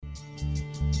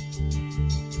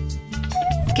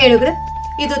ಕೇಳುಗ್ರೆ,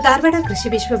 ಇದು ಧಾರವಾಡ ಕೃಷಿ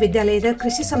ವಿಶ್ವವಿದ್ಯಾಲಯದ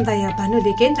ಕೃಷಿ ಸಮುದಾಯ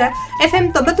ಬಾನುಲಿ ಕೇಂದ್ರ FM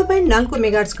 90.4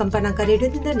 ಮೆಗಾಹರ್ಟ್ಜ್ ಕಂಪನಾಂಕ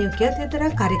ರೇಡಿಯೋದಿಂದ ನೀವು ಕೇಳ್ತಿದ್ದರ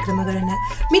ಕಾರ್ಯಕ್ರಮಗಳನ್ನ.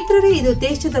 ಮಿತ್ರರೇ, ಇದು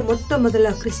ದೇಶದ ಮೊಟ್ಟ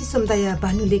ಮೊದಲ ಕೃಷಿ ಸಮುದಾಯ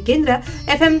ಬಾನುಲಿ ಕೇಂದ್ರ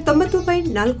FM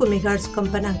 90.4 ಮೆಗಾಹರ್ಟ್ಜ್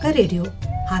ಕಂಪನಾಂಕ ರೇಡಿಯೋ.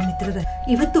 ಮಿತ್ರರ,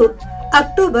 ಇವತ್ತು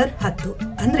ಅಕ್ಟೋಬರ್ 10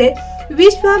 ಅಂದ್ರೆ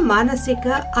ವಿಶ್ವ ಮಾನಸಿಕ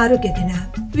ಆರೋಗ್ಯ ದಿನ.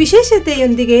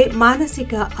 ವಿಶೇಷತೆಯೊಂದಿಗೆ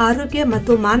ಮಾನಸಿಕ ಆರೋಗ್ಯ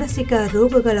ಮತ್ತು ಮಾನಸಿಕ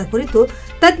ರೋಗಗಳ ಕುರಿತು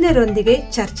ತಜ್ಞರೊಂದಿಗೆ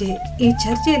ಚರ್ಚೆ. ಈ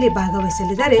ಚರ್ಚೆಯಲ್ಲಿ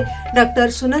ಭಾಗವಹಿಸಲಿದ್ದಾರೆ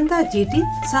ಡಾಕ್ಟರ್ ಸುನಂದಾ ಜಿಟಿ,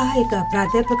 ಸಹಾಯಕ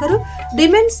ಪ್ರಾಧ್ಯಾಪಕರು,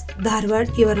 ಡಿಮೆನ್ಸ್ ಧಾರವಾಡ.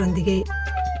 ಇವರೊಂದಿಗೆ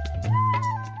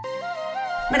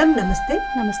ಮೇಡಮ್ ನಮಸ್ತೆ.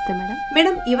 ನಮಸ್ತೆ ಮೇಡಮ್.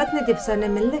 ಮೇಡಮ್, ಇವತ್ತಿನ ದಿವಸ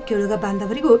ನಮ್ಮೆಲ್ಲ ಕೇಳುಗ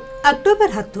ಬಾಂಧವರಿಗೂ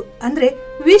ಅಕ್ಟೋಬರ್ 10 ಅಂದ್ರೆ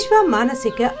ವಿಶ್ವ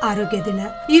ಮಾನಸಿಕ ಆರೋಗ್ಯ ದಿನ.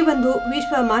 ಈ ಒಂದು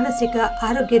ವಿಶ್ವ ಮಾನಸಿಕ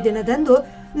ಆರೋಗ್ಯ ದಿನದಂದು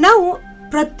ನಾವು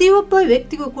ಪ್ರತಿಯೊಬ್ಬ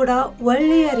ವ್ಯಕ್ತಿಗೂ ಕೂಡ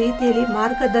ಒಳ್ಳೆಯ ರೀತಿಯಲ್ಲಿ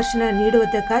ಮಾರ್ಗದರ್ಶನ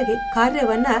ನೀಡುವುದಕ್ಕಾಗಿ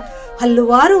ಕಾರ್ಯವನ್ನ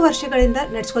ಹಲವಾರು ವರ್ಷಗಳಿಂದ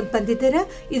ನಡೆಸ್ಕೊಂಡು ಬಂದಿದ್ದೀರಾ.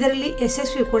 ಇದರಲ್ಲಿ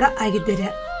ಯಶಸ್ವಿ ಕೂಡ ಆಗಿದ್ದೀರಾ.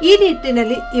 ಈ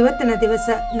ನಿಟ್ಟಿನಲ್ಲಿ ಇವತ್ತಿನ ದಿವಸ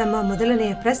ನಮ್ಮ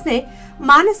ಮೊದಲನೆಯ ಪ್ರಶ್ನೆ,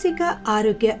 ಮಾನಸಿಕ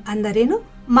ಆರೋಗ್ಯ ಅಂದರೇನು,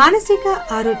 ಮಾನಸಿಕ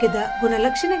ಆರೋಗ್ಯದ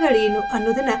ಗುಣಲಕ್ಷಣಗಳೇನು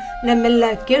ಅನ್ನೋದನ್ನ ನಮ್ಮೆಲ್ಲ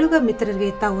ಕೇಳುಗ ಮಿತ್ರರಿಗೆ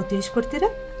ತಾವು ತಿಳಿಸ್ಕೊಡ್ತೀರಾ?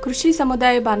 ಕೃಷಿ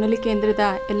ಸಮುದಾಯ ಬಾನುಲಿ ಕೇಂದ್ರದ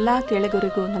ಎಲ್ಲಾ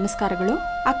ಕೇಳುಗರಿಗೂ ನಮಸ್ಕಾರಗಳು.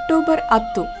 ಅಕ್ಟೋಬರ್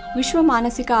 10 ವಿಶ್ವ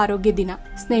ಮಾನಸಿಕ ಆರೋಗ್ಯ ದಿನ.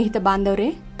 ಸ್ನೇಹಿತ ಬಾಂಧವರೇ,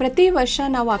 ಪ್ರತಿ ವರ್ಷ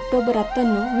ನಾವು ಅಕ್ಟೋಬರ್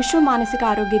 10 ವಿಶ್ವ ಮಾನಸಿಕ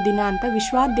ಆರೋಗ್ಯ ದಿನ ಅಂತ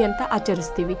ವಿಶ್ವಾದ್ಯಂತ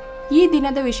ಆಚರಿಸ್ತೀವಿ. ಈ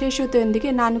ದಿನದ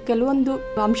ವಿಶೇಷತೆಯೊಂದಿಗೆ ನಾನು ಕೆಲವೊಂದು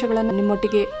ಅಂಶಗಳನ್ನು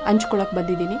ನಿಮ್ಮೊಟ್ಟಿಗೆ ಹಂಚ್ಕೊಳಕ್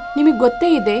ಬಂದಿದ್ದೀನಿ. ನಿಮಗೆ ಗೊತ್ತೇ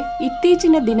ಇದೆ,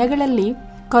 ಇತ್ತೀಚಿನ ದಿನಗಳಲ್ಲಿ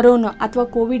ಕೊರೋನಾ ಅಥವಾ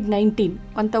ಕೋವಿಡ್-19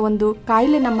 ಅಂತ ಒಂದು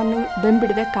ಕಾಯಿಲೆ ನಮ್ಮನ್ನು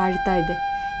ಬೆಂಬಿಡದೆ ಕಾಡ್ತಾ ಇದೆ.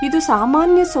 ಇದು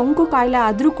ಸಾಮಾನ್ಯ ಸೋಂಕು ಕಾಯಿಲೆ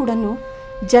ಆದ್ರೂ ಕೂಡ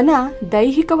ಜನ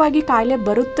ದೈಹಿಕವಾಗಿ ಕಾಯಿಲೆ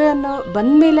ಬರುತ್ತೆ ಅನ್ನೋ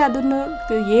ಬಂದ್ಮೇಲೆ ಅದನ್ನು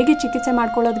ಹೇಗೆ ಚಿಕಿತ್ಸೆ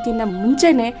ಮಾಡ್ಕೊಳ್ಳೋದಕ್ಕಿಂತ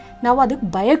ಮುಂಚೆನೆ ನಾವು ಅದಕ್ಕೆ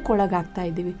ಭಯಕ್ಕೊಳಗಾಗ್ತಾ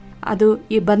ಇದ್ದೀವಿ. ಅದು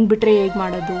ಬಂದ್ಬಿಟ್ರೆ ಹೇಗೆ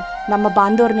ಮಾಡೋದು, ನಮ್ಮ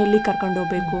ಬಾಂಧವ್ರನ್ನ ಎಲ್ಲಿ ಕರ್ಕೊಂಡು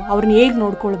ಹೋಗ್ಬೇಕು, ಅವ್ರನ್ನ ಹೇಗೆ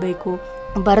ನೋಡ್ಕೊಳ್ಬೇಕು,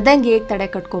 ಬರ್ದಂಗೆ ಹೇಗೆ ತಡೆ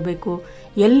ಕಟ್ಕೋಬೇಕು,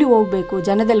 ಎಲ್ಲಿ ಹೋಗ್ಬೇಕು,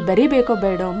 ಜನದಲ್ಲಿ ಬೆರಿಬೇಕೋ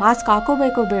ಬೇಡೋ, ಮಾಸ್ಕ್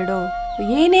ಹಾಕೋಬೇಕೋ ಬೇಡೋ,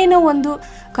 ಏನೇನೋ ಒಂದು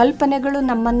ಕಲ್ಪನೆಗಳು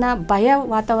ನಮ್ಮನ್ನ ಭಯ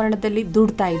ವಾತಾವರಣದಲ್ಲಿ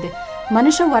ದುಡ್ತಾ ಇದೆ.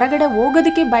 ಮನುಷ್ಯ ಹೊರಗಡೆ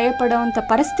ಹೋಗೋದಕ್ಕೆ ಭಯ ಪಡುವಂಥ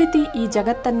ಪರಿಸ್ಥಿತಿ ಈ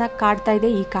ಜಗತ್ತನ್ನ ಕಾಡ್ತಾ ಇದೆ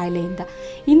ಈ ಕಾಯಿಲೆಯಿಂದ.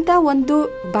 ಇಂಥ ಒಂದು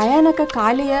ಭಯಾನಕ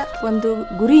ಕಾಯಿಲೆಯ ಒಂದು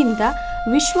ಗುರಿಯಿಂದ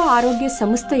ವಿಶ್ವ ಆರೋಗ್ಯ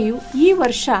ಸಂಸ್ಥೆಯು ಈ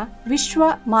ವರ್ಷ ವಿಶ್ವ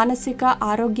ಮಾನಸಿಕ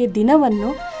ಆರೋಗ್ಯ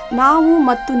ದಿನವನ್ನು ನಾವು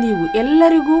ಮತ್ತು ನೀವು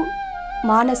ಎಲ್ಲರಿಗೂ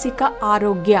ಮಾನಸಿಕ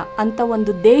ಆರೋಗ್ಯ ಅಂತ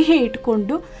ಒಂದು ದೇಹ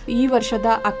ಇಟ್ಕೊಂಡು ಈ ವರ್ಷದ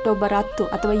ಅಕ್ಟೋಬರ್ 10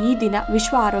 ಅಥವಾ ಈ ದಿನ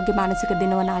ವಿಶ್ವ ಆರೋಗ್ಯ ಮಾನಸಿಕ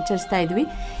ದಿನವನ್ನು ಆಚರಿಸ್ತಾ ಇದ್ವಿ.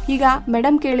 ಈಗ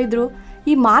ಮೇಡಮ್ ಕೇಳಿದ್ರು,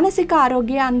 ಈ ಮಾನಸಿಕ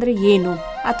ಆರೋಗ್ಯ ಅಂದ್ರೆ ಏನು,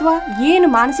 ಅಥವಾ ಏನು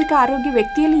ಮಾನಸಿಕ ಆರೋಗ್ಯ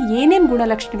ವ್ಯಕ್ತಿಯಲ್ಲಿ ಏನೇನು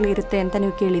ಗುಣಲಕ್ಷಣಗಳಿರುತ್ತೆ ಅಂತ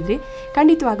ನೀವು ಕೇಳಿದ್ರಿ.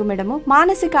 ಖಂಡಿತವಾಗೂ ಮೇಡಮು,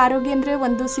 ಮಾನಸಿಕ ಆರೋಗ್ಯ ಅಂದ್ರೆ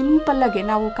ಒಂದು ಸಿಂಪಲ್ ಆಗಿ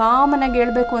ನಾವು ಕಾಮನ್ ಆಗಿ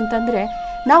ಹೇಳ್ಬೇಕು ಅಂತಂದ್ರೆ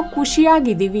ನಾವು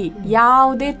ಖುಷಿಯಾಗಿದ್ದೀವಿ,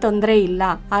 ಯಾವುದೇ ತೊಂದರೆ ಇಲ್ಲ,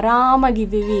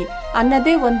 ಆರಾಮಾಗಿದ್ದೀವಿ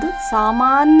ಅನ್ನೋದೇ ಒಂದು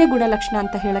ಸಾಮಾನ್ಯ ಗುಣಲಕ್ಷಣ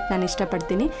ಅಂತ ಹೇಳಕ್ ನಾನು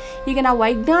ಇಷ್ಟಪಡ್ತೀನಿ. ಈಗ ನಾವು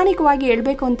ವೈಜ್ಞಾನಿಕವಾಗಿ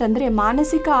ಹೇಳ್ಬೇಕು ಅಂತಂದ್ರೆ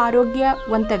ಮಾನಸಿಕ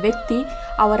ಆರೋಗ್ಯವಂತ ವ್ಯಕ್ತಿ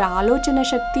ಅವರ ಆಲೋಚನಾ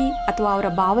ಶಕ್ತಿ ಅಥವಾ ಅವರ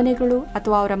ಭಾವನೆಗಳು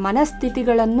ಅಥವಾ ಅವರ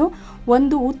ಮನಸ್ಥಿತಿಗಳನ್ನು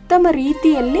ಒಂದು ಉತ್ತಮ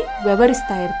ರೀತಿಯಲ್ಲಿ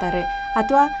ವ್ಯವಹರಿಸ್ತಾ ಇರ್ತಾರೆ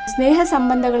ಅಥವಾ ಸ್ನೇಹ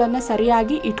ಸಂಬಂಧಗಳನ್ನ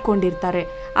ಸರಿಯಾಗಿ ಇಟ್ಕೊಂಡಿರ್ತಾರೆ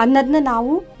ಅನ್ನೋದನ್ನ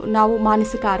ನಾವು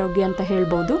ಮಾನಸಿಕ ಆರೋಗ್ಯ ಅಂತ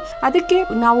ಹೇಳ್ಬೋದು. ಅದಕ್ಕೆ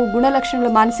ನಾವು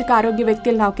ಗುಣಲಕ್ಷಣಗಳು ಮಾನಸಿಕ ಆರೋಗ್ಯ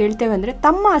ವ್ಯಕ್ತಿಯಲ್ಲಿ ನಾವು ಕೇಳ್ತೇವೆ ಅಂದ್ರೆ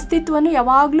ತಮ್ಮ ಅಸ್ತಿತ್ವವನ್ನು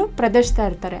ಯಾವಾಗ್ಲೂ ಪ್ರದರ್ಶಿಸ್ತಾ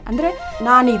ಇರ್ತಾರೆ. ಅಂದ್ರೆ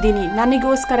ನಾನಿದ್ದೀನಿ,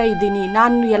 ನನಗೋಸ್ಕರ ಇದ್ದೀನಿ,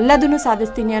 ನಾನು ಎಲ್ಲದನ್ನು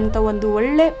ಸಾಧಿಸ್ತೀನಿ ಅಂತ ಒಂದು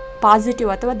ಒಳ್ಳೆ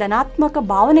ಪಾಸಿಟಿವ್ ಅಥವಾ ಧನಾತ್ಮಕ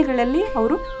ಭಾವನೆಗಳಲ್ಲಿ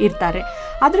ಅವರು ಇರ್ತಾರೆ.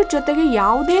 ಅದ್ರ ಜೊತೆಗೆ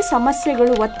ಯಾವುದೇ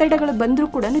ಸಮಸ್ಯೆಗಳು ಒತ್ತಡಗಳು ಬಂದರೂ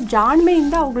ಕೂಡ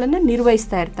ಜಾಣ್ಮೆಯಿಂದ ಅವುಗಳನ್ನು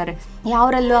ನಿರ್ವಹಿಸ್ತಾ ಇರ್ತಾರೆ.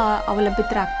 ಯಾರಲ್ಲೂ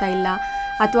ಅವಲಂಬಿತರಾಗ್ತಾ ಇಲ್ಲ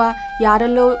ಅಥವಾ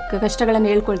ಯಾರಲ್ಲೋ ಕಷ್ಟಗಳನ್ನು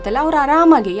ಹೇಳ್ಕೊಳ್ತಲ್ಲ, ಅವ್ರು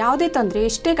ಆರಾಮಾಗಿ ಯಾವುದೇ ತೊಂದರೆ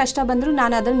ಎಷ್ಟೇ ಕಷ್ಟ ಬಂದರೂ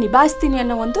ನಾನು ಅದನ್ನು ನಿಭಾಯಿಸ್ತೀನಿ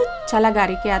ಅನ್ನೋ ಒಂದು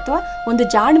ಛಲಗಾರಿಕೆ ಅಥವಾ ಒಂದು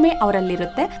ಜಾಣ್ಮೆ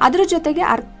ಅವರಲ್ಲಿರುತ್ತೆ. ಅದ್ರ ಜೊತೆಗೆ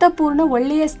ಅರ್ಥಪೂರ್ಣ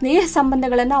ಒಳ್ಳೆಯ ಸ್ನೇಹ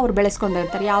ಸಂಬಂಧಗಳನ್ನು ಅವ್ರು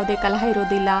ಬೆಳೆಸ್ಕೊಂಡಿರ್ತಾರೆ. ಯಾವುದೇ ಕಲಹ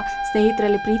ಇರೋದಿಲ್ಲ,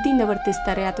 ಸ್ನೇಹಿತರಲ್ಲಿ ಪ್ರೀತಿಯಿಂದ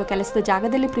ವರ್ತಿಸ್ತಾರೆ ಅಥವಾ ಕೆಲಸದ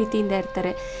ಜಾಗದಲ್ಲಿ ಪ್ರೀತಿಯಿಂದ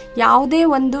ಇರ್ತಾರೆ. ಯಾವುದೇ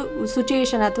ಒಂದು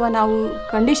ಸಿಚುಯೇಷನ್ ಅಥವಾ ನಾವು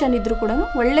ಕಂಡೀಷನ್ ಇದ್ರೂ ಕೂಡ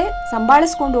ಒಳ್ಳೆ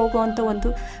ಸಂಭಾಳಿಸ್ಕೊಂಡು ಹೋಗುವಂಥ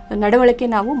ಒಂದು ನಡವಳಿಕೆ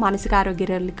ನಾವು ಮಾನಸಿಕ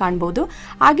ಆರೋಗ್ಯದಲ್ಲಿ ಕಾಣ್ಬೋದು.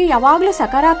 ಹಾಗೆ ಯಾವಾಗಲೂ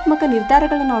ಸಕಾರಾತ್ಮಕ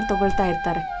ನಿರ್ಧಾರಗಳನ್ನು ಅವ್ರು ತಗೊಳ್ತಾ ಇರ್ತಾರೆ.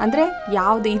 ಅಂದ್ರೆ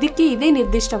ಯಾವ್ದು ಇದಕ್ಕೆ ಇದೇ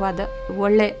ನಿರ್ದಿಷ್ಟವಾದ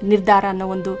ಒಳ್ಳೆ ನಿರ್ಧಾರ ಅನ್ನೋ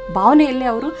ಒಂದು ಭಾವನೆಯಲ್ಲಿ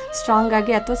ಅವರು ಸ್ಟ್ರಾಂಗ್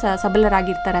ಆಗಿ ಅಥವಾ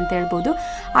ಸಬಲರಾಗಿರ್ತಾರೆ ಅಂತ ಹೇಳ್ಬೋದು.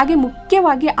 ಹಾಗೆ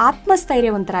ಮುಖ್ಯವಾಗಿ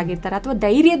ಆತ್ಮಸ್ಥೈರ್ಯವಂತರಾಗಿರ್ತಾರೆ ಅಥವಾ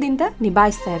ಧೈರ್ಯದಿಂದ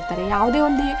ನಿಭಾಯಿಸ್ತಾ ಇರ್ತಾರೆ. ಯಾವುದೇ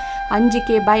ಒಂದು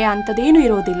ಅಂಜಿಕೆ ಭಯ ಅಂಥದ್ದೇನು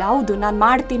ಇರೋದಿಲ್ಲ. ಹೌದು, ನಾನು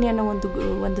ಮಾಡ್ತೀನಿ ಅನ್ನೋ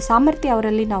ಒಂದು ಸಾಮರ್ಥ್ಯ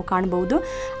ಅವರಲ್ಲಿ ನಾವು ಕಾಣಬಹುದು.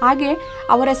 ಹಾಗೆ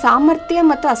ಅವರ ಸಾಮರ್ಥ್ಯ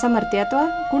ಮತ್ತು ಅಸಾಮರ್ಥ್ಯ ಅಥವಾ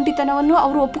ಕುಂಠಿತನವನ್ನು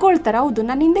ಅವರು ಒಪ್ಕೊಳ್ತಾರೆ. ಹೌದು,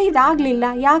 ನನ್ನಿಂದ ಇದಾಗಲಿಲ್ಲ,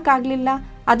 ಯಾಕಾಗಲಿಲ್ಲ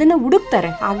ಅದನ್ನ ಹುಡುಕ್ತಾರೆ,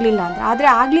 ಆಗ್ಲಿಲ್ಲ ಅಂದ್ರೆ. ಆದ್ರೆ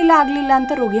ಆಗ್ಲಿಲ್ಲ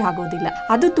ಅಂತ ರೋಗಿ ಆಗೋದಿಲ್ಲ.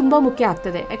 ಅದು ತುಂಬಾ ಮುಖ್ಯ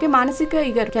ಆಗ್ತದೆ. ಯಾಕೆ ಮಾನಸಿಕ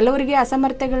ಈಗ ಕೆಲವರಿಗೆ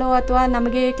ಅಸಮರ್ಥತೆಗಳು ಅಥವಾ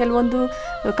ನಮಗೆ ಕೆಲವೊಂದು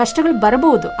ಕಷ್ಟಗಳು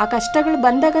ಬರಬಹುದು. ಆ ಕಷ್ಟಗಳು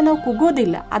ಬಂದಾಗ ನಾವು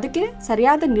ಕುಗ್ಗೋದಿಲ್ಲ, ಅದಕ್ಕೆ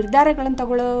ಸರಿಯಾದ ನಿರ್ಧಾರಗಳನ್ನು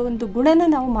ತಗೊಳ್ಳೋ ಒಂದು ಗುಣನ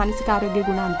ನಾವು ಮಾನಸಿಕ ಆರೋಗ್ಯ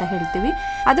ಗುಣ ಅಂತ ಹೇಳ್ತೀವಿ.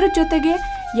 ಅದ್ರ ಜೊತೆಗೆ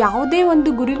ಯಾವುದೇ ಒಂದು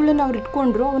ಗುರಿಗಳನ್ನು ಅವ್ರು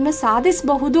ಇಟ್ಕೊಂಡ್ರು ಅವನ್ನ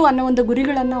ಸಾಧಿಸಬಹುದು ಅನ್ನೋ ಒಂದು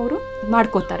ಗುರಿಗಳನ್ನ ಅವರು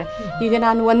ಮಾಡ್ಕೋತಾರೆ. ಈಗ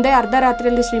ನಾನು ಒಂದೇ ಅರ್ಧ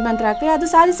ರಾತ್ರಿಯಲ್ಲಿ ಶ್ರೀಮಂತರಾಗ್ತೇವೆ, ಅದು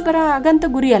ಸಾಧಿಸಬರ ಆಗಂತ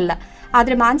ಗುರಿ ಅಲ್ಲ.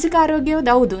 ಆದರೆ ಮಾನಸಿಕ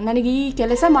ಆರೋಗ್ಯದ ಹೌದು ನನಗೆ ಈ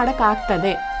ಕೆಲಸ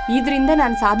ಮಾಡೋಕ್ಕಾಗ್ತದೆ, ಇದರಿಂದ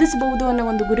ನಾನು ಸಾಧಿಸಬಹುದು ಅನ್ನೋ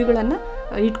ಒಂದು ಗುರಿಗಳನ್ನು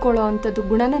ಇಟ್ಕೊಳ್ಳೋ ಅಂಥದ್ದು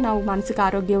ಗುಣನ ನಾವು ಮಾನಸಿಕ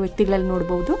ಆರೋಗ್ಯ ವ್ಯಕ್ತಿಗಳಲ್ಲಿ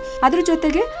ನೋಡ್ಬೋದು. ಅದ್ರ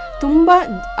ಜೊತೆಗೆ ತುಂಬ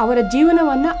ಅವರ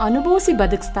ಜೀವನವನ್ನು ಅನುಭವಿಸಿ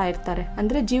ಬದುಕಿಸ್ತಾ ಇರ್ತಾರೆ.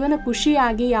 ಅಂದರೆ ಜೀವನ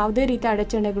ಖುಷಿಯಾಗಿ ಯಾವುದೇ ರೀತಿ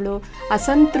ಅಡಚಣೆಗಳು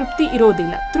ಅಸಂತೃಪ್ತಿ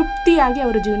ಇರೋದಿಲ್ಲ, ತೃಪ್ತಿಯಾಗಿ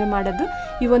ಅವರು ಜೀವನ ಮಾಡೋದು.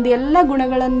 ಈ ಒಂದು ಎಲ್ಲ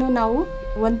ಗುಣಗಳನ್ನು ನಾವು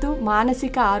ಒಂದು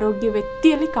ಮಾನಸಿಕ ಆರೋಗ್ಯ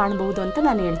ವ್ಯಕ್ತಿಯಲ್ಲಿ ಕಾಣಬಹುದು ಅಂತ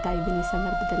ನಾನು ಹೇಳ್ತಾ ಇದ್ದೀನಿ ಈ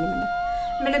ಸಂದರ್ಭದಲ್ಲಿ.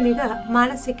 ಮೇಡಮ್, ಈಗ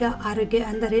ಮಾನಸಿಕ ಆರೋಗ್ಯ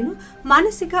ಅಂದರೇನು,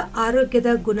 ಮಾನಸಿಕ ಆರೋಗ್ಯದ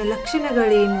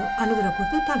ಗುಣಲಕ್ಷಣಗಳೇನು ಅನ್ನೋದರ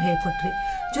ಕುರಿತು ತಾವು ಹೇಳ್ಕೊಟ್ರಿ.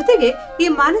 ಜೊತೆಗೆ ಈ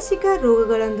ಮಾನಸಿಕ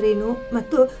ರೋಗಗಳಂದ್ರೇನು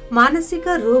ಮತ್ತು ಮಾನಸಿಕ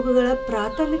ರೋಗಗಳ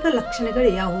ಪ್ರಾಥಮಿಕ ಲಕ್ಷಣಗಳು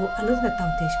ಯಾವುವು ಅನ್ನೋದನ್ನ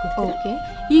ತಾವು ತಿಳಿಸ್ಕೊಡ್ತೀವಿ. ಓಕೆ,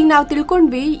 ಈಗ ನಾವು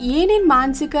ತಿಳ್ಕೊಂಡ್ವಿ ಏನೇನು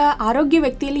ಮಾನಸಿಕ ಆರೋಗ್ಯ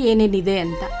ವ್ಯಕ್ತಿಯಲ್ಲಿ ಏನೇನಿದೆ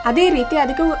ಅಂತ. ಅದೇ ರೀತಿ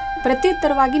ಅದಕ್ಕೆ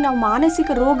ಪ್ರತ್ಯುತ್ತರವಾಗಿ ನಾವು ಮಾನಸಿಕ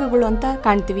ರೋಗಗಳು ಅಂತ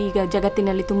ಕಾಣ್ತೀವಿ. ಈಗ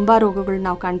ಜಗತ್ತಿನಲ್ಲಿ ತುಂಬಾ ರೋಗಗಳು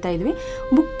ನಾವು ಕಾಣ್ತಾ ಇದ್ವಿ.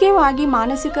 ಮುಖ್ಯವಾಗಿ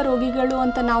ಮಾನಸಿಕ ರೋಗಿಗಳು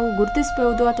ಅಂತ ನಾವು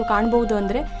ಗುರುತಿಸಬಹುದು ಅಥವಾ ಕಾಣಬಹುದು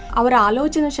ಅಂದ್ರೆ ಅವರ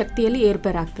ಆಲೋಚನಾ ಶಕ್ತಿಯಲ್ಲಿ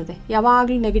ಏರ್ಪೇರಾಗ್ತದೆ.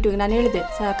 ಯಾವಾಗ್ಲೂ ನೆಗೆಟಿವ್, ನಾನು ಹೇಳಿದೆ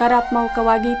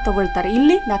ಸಕಾರಾತ್ಮಕವಾಗಿ ತಗೊಳ್ತಾರೆ,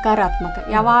 ಇಲ್ಲಿ ನಕಾರಾತ್ಮಕ,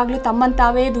 ಯಾವಾಗ್ಲೂ ತಮ್ಮನ್ನು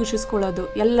ತಾವೇ ದೂಷಿಸ್ಕೊಳ್ಳೋದು,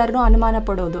 ಎಲ್ಲರನ್ನೂ ಅನುಮಾನ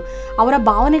ಪಡೋದು, ಅವರ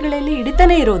ಭಾವನೆಗಳಲ್ಲಿ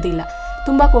ಹಿಡಿತಾನೆ ಇರೋದಿಲ್ಲ.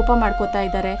 ತುಂಬಾ ಕೋಪ ಮಾಡ್ಕೋತಾ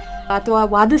ಇದ್ದಾರೆ ಅಥವಾ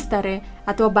ವಾದಿಸ್ತಾರೆ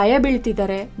ಅಥವಾ ಭಯ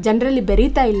ಬೀಳ್ತಿದ್ದಾರೆ, ಜನರಲ್ಲಿ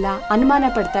ಬೆರೀತಾ ಇಲ್ಲ, ಅನುಮಾನ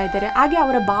ಪಡ್ತಾ ಇದ್ದಾರೆ. ಹಾಗೆ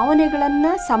ಅವರ ಭಾವನೆಗಳನ್ನ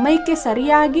ಸಮಯಕ್ಕೆ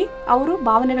ಸರಿಯಾಗಿ ಅವರು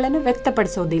ಭಾವನೆಗಳನ್ನು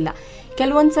ವ್ಯಕ್ತಪಡಿಸೋದಿಲ್ಲ.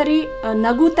 ಕೆಲವೊಂದ್ಸರಿ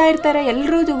ನಗುತ್ತಾ ಇರ್ತಾರೆ,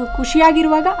 ಎಲ್ಲರೂ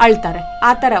ಖುಷಿಯಾಗಿರುವಾಗ ಅಳ್ತಾರೆ.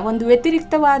 ಆ ಥರ ಒಂದು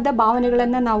ವ್ಯತಿರಿಕ್ತವಾದ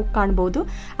ಭಾವನೆಗಳನ್ನು ನಾವು ಕಾಣ್ಬೋದು.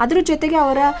 ಅದ್ರ ಜೊತೆಗೆ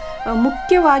ಅವರ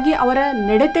ಮುಖ್ಯವಾಗಿ ಅವರ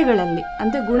ನಡತೆಗಳಲ್ಲಿ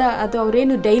ಅಂದರೆ ಗುಣ ಅಥವಾ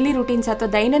ಅವರೇನು ಡೈಲಿ ರೂಟೀನ್ಸ್ ಅಥವಾ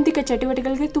ದೈನಂದಿಕ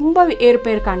ಚಟುವಟಿಕೆಗಳಿಗೆ ತುಂಬ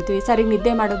ಏರ್ಪೇರು ಕಾಣ್ತೀವಿ. ಸರಿ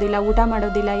ನಿದ್ದೆ ಮಾಡೋದಿಲ್ಲ, ಊಟ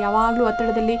ಮಾಡೋದಿಲ್ಲ, ಯಾವಾಗಲೂ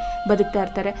ಒತ್ತಡದಲ್ಲಿ ಬದುಕ್ತಾ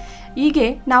ಇರ್ತಾರೆ. ಹೀಗೆ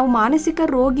ನಾವು ಮಾನಸಿಕ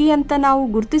ರೋಗಿ ಅಂತ ನಾವು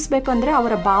ಗುರುತಿಸಬೇಕು ಅಂದರೆ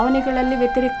ಅವರ ಭಾವನೆಗಳಲ್ಲಿ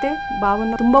ವ್ಯತಿರಿಕ್ತೆ,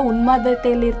 ಭಾವನೆ ತುಂಬ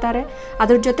ಉನ್ಮಾದತೆಯಲ್ಲಿ ಇರ್ತಾರೆ.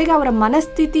 ಅದ್ರ ಜೊತೆಗೆ ಅವರ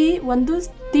ಮನಸ್ಥಿತಿ ಒಂದು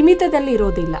ಸ್ಥಿಮಿತದಲ್ಲಿ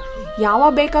ಇರೋದಿಲ್ಲ.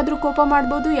 ಯಾವಾಗ ಬೇಕಾದರೂ ಕೋಪ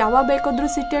ಮಾಡ್ಬೋದು, ಯಾವಾಗ ಬೇಕಾದರೂ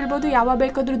ಸಿಟ್ಟು ಹೇಳ್ಬೋದು, ಯಾವಾಗ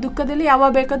ಬೇಕಾದರೂ ದುಃಖದಲ್ಲಿ,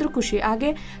 ಯಾವಾಗ ಬೇಕಾದರೂ ಖುಷಿ. ಹಾಗೆ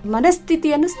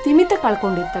ಮನಸ್ಥಿತಿಯನ್ನು ಸ್ಥಿಮಿತ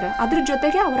ಕಳ್ಕೊಂಡಿರ್ತಾರೆ. ಅದ್ರ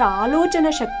ಜೊತೆಗೆ ಅವರ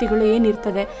ಆಲೋಚನಾ ಶಕ್ತಿಗಳು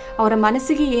ಏನಿರ್ತದೆ, ಅವರ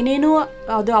ಮನಸ್ಸಿಗೆ ಏನೇನೋ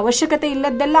ಅದು ಅವಶ್ಯಕತೆ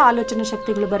ಇಲ್ಲದ್ದೆಲ್ಲ ಆಲೋಚನಾ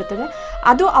ಶಕ್ತಿಗಳು ಬರ್ತದೆ,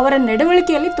 ಅದು ಅವರ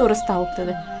ನಡವಳಿಕೆಯಲ್ಲಿ ತೋರಿಸ್ತಾ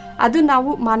ಹೋಗ್ತದೆ. ಅದು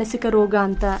ನಾವು ಮಾನಸಿಕ ರೋಗ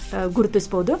ಅಂತ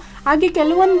ಗುರುತಿಸ್ಬೋದು. ಹಾಗೆ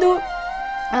ಕೆಲವೊಂದು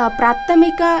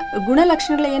ಪ್ರಾಥಮಿಕ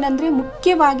ಗುಣಲಕ್ಷಣಗಳು ಏನಂದರೆ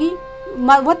ಮುಖ್ಯವಾಗಿ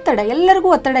ಒತ್ತಡ. ಎಲ್ಲರಿಗೂ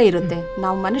ಒತ್ತಡ ಇರುತ್ತೆ.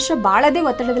 ನಾವು ಮನುಷ್ಯ ಬಾಳದೆ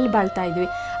ಒತ್ತಡದಲ್ಲಿ ಬಾಳ್ತಾ ಇದ್ವಿ.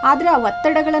 ಆದರೆ ಆ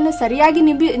ಒತ್ತಡಗಳನ್ನು ಸರಿಯಾಗಿ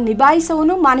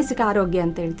ನಿಭಾಯಿಸೋನು ಮಾನಸಿಕ ಆರೋಗ್ಯ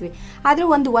ಅಂತ ಹೇಳ್ತೀವಿ. ಆದರೆ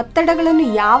ಒಂದು ಒತ್ತಡಗಳನ್ನು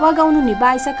ಯಾವಾಗ ಅವನು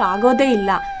ನಿಭಾಯಿಸೋಕೆ ಆಗೋದೇ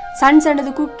ಇಲ್ಲ, ಸಣ್ಣ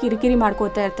ಸಣ್ಣದಕ್ಕೂ ಕಿರಿಕಿರಿ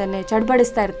ಮಾಡ್ಕೋತಾ ಇರ್ತಾನೆ,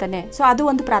 ಚಡ್ಬಡಿಸ್ತಾ ಇರ್ತಾನೆ. ಸೊ ಅದು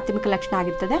ಒಂದು ಪ್ರಾಥಮಿಕ ಲಕ್ಷಣ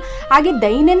ಆಗಿರ್ತದೆ. ಹಾಗೆ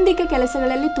ದೈನಂದಿಕ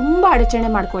ಕೆಲಸಗಳಲ್ಲಿ ತುಂಬ ಅಡಚಣೆ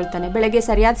ಮಾಡ್ಕೊಳ್ತಾನೆ. ಬೆಳಗ್ಗೆ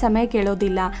ಸರಿಯಾದ ಸಮಯ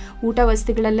ಕೇಳೋದಿಲ್ಲ, ಊಟ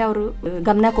ವಸತಿಗಳಲ್ಲಿ ಅವರು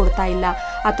ಗಮನ ಕೊಡ್ತಾ ಇಲ್ಲ,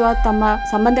 ಅಥವಾ ತಮ್ಮ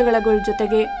ಸಂಬಂಧಗಳ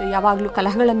ಜೊತೆಗೆ ಯಾವಾಗಲೂ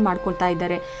ಕಲಹಗಳನ್ನು ಮಾಡ್ಕೊಳ್ತಾ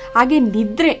ಇದ್ದಾರೆ. ಹಾಗೆ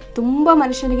ನಿದ್ರೆ, ತುಂಬ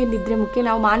ಮನುಷ್ಯನಿಗೆ ನಿದ್ರೆ ಮುಖ್ಯ.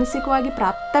 ನಾವು ಮಾನಸಿಕವಾಗಿ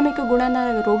ಪ್ರಾಥಮಿಕ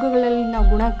ರೋಗಗಳಲ್ಲಿ ನಾವು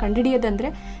ಗುಣ ಕಂಡುಹಿಡಿಯೋದಂದ್ರೆ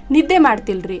ನಿದ್ದೆ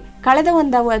ಮಾಡ್ತಿಲ್ರಿ. ಕಳೆದ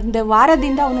ಒಂದು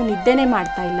ವಾರದಿಂದ ಅವನು ನಿದ್ದೆನೇ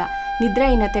ಮಾಡ್ತಾ ಇಲ್ಲ,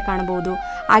 ನಿದ್ರೆಹೀನತೆ ಕಾಣಬಹುದು.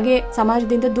 ಹಾಗೆ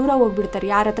ಸಮಾಜದಿಂದ ದೂರ ಹೋಗ್ಬಿಡ್ತಾರೆ,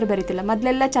 ಯಾರ ಹತ್ರ ಬೆರೀತಿಲ್ಲ.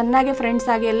 ಮೊದಲೆಲ್ಲ ಚೆನ್ನಾಗಿ ಫ್ರೆಂಡ್ಸ್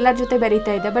ಆಗಿ ಎಲ್ಲರ ಜೊತೆ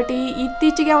ಬೆರೀತಾ ಇದ್ದ, ಬಟ್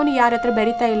ಇತ್ತೀಚೆಗೆ ಅವನು ಯಾರ ಹತ್ರ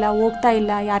ಬೆರೀತಾ ಇಲ್ಲ, ಹೋಗ್ತಾ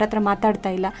ಇಲ್ಲ, ಯಾರ ಹತ್ರ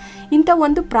ಮಾತಾಡ್ತಾ ಇಲ್ಲ. ಇಂಥ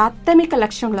ಒಂದು ಪ್ರಾಥಮಿಕ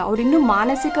ಲಕ್ಷಣಗಳು, ಅವ್ರು ಇನ್ನೂ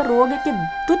ಮಾನಸಿಕ ರೋಗಕ್ಕೆ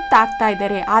ತುತ್ತಾಗ್ತಾ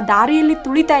ಇದ್ದಾರೆ, ಆ ದಾರಿಯಲ್ಲಿ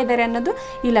ತುಳಿತಾ ಇದ್ದಾರೆ ಅನ್ನೋದು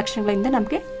ಈ ಲಕ್ಷಣಗಳಿಂದ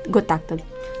ನಮಗೆ ಗೊತ್ತಾಗ್ತದೆ.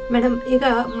 ಮೇಡಮ್, ಈಗ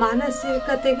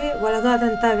ಮಾನಸಿಕತೆಗೆ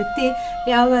ಒಳಗಾದಂಥ ವ್ಯಕ್ತಿ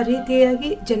ಯಾವ ರೀತಿಯಾಗಿ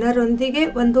ಜನರೊಂದಿಗೆ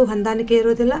ಒಂದು ಹೊಂದಾಣಿಕೆ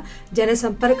ಇರೋದಿಲ್ಲ,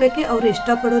 ಜನಸಂಪರ್ಕಕ್ಕೆ ಅವರು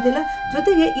ಇಷ್ಟಪಡೋದಿಲ್ಲ,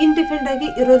 ಜೊತೆಗೆ ಇಂಡಿಪೆಂಡೆಂಟ್ ಆಗಿ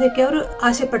ಇರೋದಕ್ಕೆ ಅವರು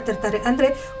ಆಸೆ ಪಡ್ತಿರ್ತಾರೆ. ಅಂದರೆ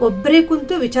ಒಬ್ಬರೇ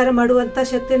ಕುಂತು ವಿಚಾರ ಮಾಡುವಂಥ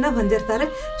ಶಕ್ತಿಯನ್ನು ಹೊಂದಿರ್ತಾರೆ.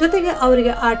 ಜೊತೆಗೆ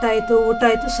ಅವರಿಗೆ ಆಟ ಆಯಿತು, ಊಟ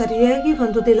ಆಯಿತು ಸರಿಯಾಗಿ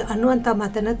ಹೊಂದೋದಿಲ್ಲ ಅನ್ನುವಂಥ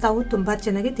ಮಾತನ್ನು ತಾವು ತುಂಬ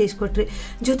ಚೆನ್ನಾಗಿ ತಿಳಿಸ್ಕೊಟ್ರಿ.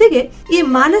 ಜೊತೆಗೆ ಈ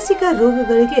ಮಾನಸಿಕ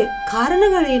ರೋಗಗಳಿಗೆ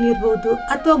ಕಾರಣಗಳೇನಿರ್ಬೋದು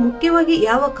ಅಥವಾ ಮುಖ್ಯವಾಗಿ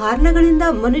ಯಾವ ಕಾರಣಗಳಿಂದ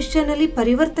ಮನುಷ್ಯನಲ್ಲಿ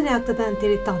ಪರಿವರ್ತನೆ ಆಗ್ತದೆ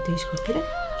ಅಂತೇಳಿ ತಾವು ತಿಳಿಸ್ಕೊಡ್ತೀರಾ?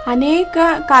 ಅನೇಕ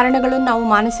ಕಾರಣಗಳನ್ನು ನಾವು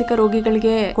ಮಾನಸಿಕ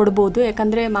ರೋಗಿಗಳಿಗೆ ಕೊಡ್ಬೋದು.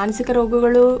 ಯಾಕಂದರೆ ಮಾನಸಿಕ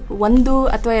ರೋಗಗಳು ಒಂದು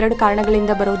ಅಥವಾ ಎರಡು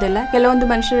ಕಾರಣಗಳಿಂದ ಬರೋದಿಲ್ಲ. ಕೆಲವೊಂದು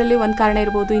ಮನುಷ್ಯರಲ್ಲಿ ಒಂದು ಕಾರಣ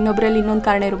ಇರ್ಬೋದು, ಇನ್ನೊಬ್ಬರಲ್ಲಿ ಇನ್ನೊಂದು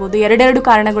ಕಾರಣ ಇರ್ಬೋದು, ಎರಡೆರಡು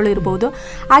ಕಾರಣಗಳು ಇರ್ಬೋದು.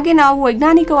 ಹಾಗೆ ನಾವು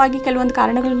ವೈಜ್ಞಾನಿಕವಾಗಿ ಕೆಲವೊಂದು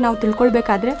ಕಾರಣಗಳನ್ನ ನಾವು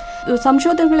ತಿಳ್ಕೊಳ್ಬೇಕಾದ್ರೆ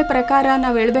ಸಂಶೋಧನೆಗಳ ಪ್ರಕಾರ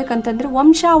ನಾವು ಹೇಳ್ಬೇಕಂತಂದ್ರೆ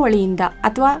ವಂಶಾವಳಿಯಿಂದ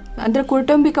ಅಥವಾ ಅಂದರೆ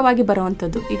ಕೌಟುಂಬಿಕವಾಗಿ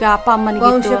ಬರುವಂಥದ್ದು. ಈಗ ಅಪ್ಪ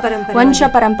ಅಮ್ಮನಿಗೆ ವಂಶ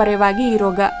ಪರಂಪರೆಯಾಗಿ ಈ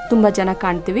ರೋಗ ತುಂಬ ಜನ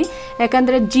ಕಾಣ್ತೀವಿ.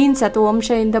 ಯಾಕಂದರೆ ಜೀನ್ಸ್ ಅಥವಾ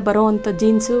ವಂಶದಿಂದ ಬರುವಂಥ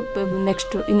ಜೀನ್ಸು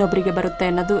ನೆಕ್ಸ್ಟ್ ಇನ್ನೊಬ್ಬರಿಗೆ ಬರುತ್ತೆ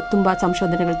ಅನ್ನೋದು ತುಂಬಾ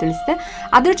ಸಂಶೋಧನೆಗಳು ತಿಳಿಸಿದೆ.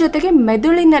 ಅದ್ರ ಜೊತೆಗೆ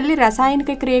ಮೆದುಳಿನಲ್ಲಿ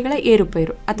ರಾಸಾಯನಿಕ ಕ್ರಿಯೆಗಳ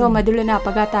ಏರುಪೇರು ಅಥವಾ ಮೆದುಳಿನ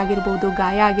ಅಪಘಾತ ಆಗಿರ್ಬೋದು,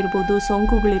 ಗಾಯ ಆಗಿರ್ಬೋದು,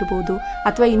 ಸೋಂಕುಗಳಿರ್ಬೋದು,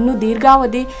 ಅಥವಾ ಇನ್ನೂ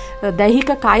ದೀರ್ಘಾವಧಿ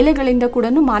ದೈಹಿಕ ಕಾಯಿಲೆಗಳಿಂದ ಕೂಡ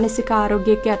ಮಾನಸಿಕ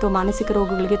ಆರೋಗ್ಯಕ್ಕೆ ಅಥವಾ ಮಾನಸಿಕ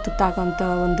ರೋಗಗಳಿಗೆ ತುತ್ತಾಗುವಂಥ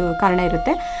ಒಂದು ಕಾರಣ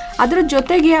ಇರುತ್ತೆ. ಅದರ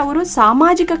ಜೊತೆಗೆ ಅವರು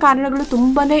ಸಾಮಾಜಿಕ ಕಾರಣಗಳು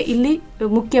ತುಂಬಾನೇ ಇಲ್ಲಿ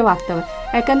ಮುಖ್ಯವಾಗ್ತವೆ.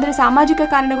 ಯಾಕಂದ್ರೆ ಸಾಮಾಜಿಕ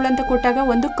ಕಾರಣಗಳು ಅಂತ ಕೊಟ್ಟಾಗ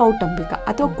ಒಂದು ಕೌಟುಂಬಿಕ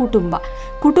ಅಥವಾ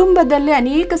ಕುಟುಂಬದಲ್ಲಿ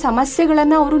ಅನೇಕ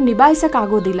ಸಮಸ್ಯೆಗಳನ್ನು ಅವರು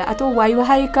ನಿಭಾಯಿಸಕ್ಕಾಗೋದಿಲ್ಲ, ಅಥವಾ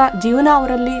ವೈವಾಹಿಕ ಜೀವನ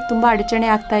ಅವರಲ್ಲಿ ತುಂಬಾ ಅಡಚಣೆ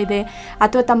ಆಗ್ತಾ ಇದೆ,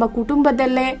 ಅಥವಾ ತಮ್ಮ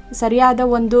ಕುಟುಂಬದಲ್ಲೇ ಸರಿಯಾದ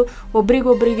ಒಂದು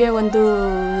ಒಬ್ರಿಗೊಬ್ರಿಗೆ ಒಂದು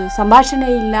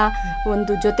ಸಂಭಾಷಣೆ ಇಲ್ಲ,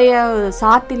 ಒಂದು ಜೊತೆಯ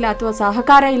ಸಾಥ್ ಇಲ್ಲ ಅಥವಾ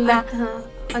ಸಹಕಾರ ಇಲ್ಲ,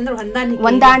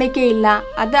 ಹೊಂದಾಣಿಕೆ ಇಲ್ಲ.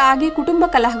 ಅದಾಗಿ ಕುಟುಂಬ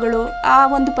ಕಲಹಗಳು, ಆ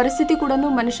ಒಂದು ಪರಿಸ್ಥಿತಿ ಕೂಡ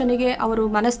ಮನುಷ್ಯನಿಗೆ ಅವರು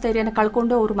ಮನಸ್ಥೈರ್ಯನ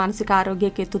ಕಳ್ಕೊಂಡು ಅವರು ಮಾನಸಿಕ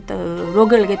ಆರೋಗ್ಯಕ್ಕೆ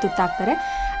ರೋಗಗಳಿಗೆ ತುತ್ತಾಗ್ತಾರೆ.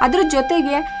 ಅದ್ರ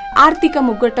ಜೊತೆಗೆ ಆರ್ಥಿಕ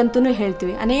ಮುಗ್ಗಟ್ಟಂತೂ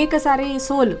ಹೇಳ್ತೀವಿ. ಅನೇಕ ಸಾರಿ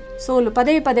ಸೋಲು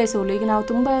ಪದೇ ಸೋಲು. ಈಗ ನಾವು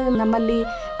ತುಂಬ ನಮ್ಮಲ್ಲಿ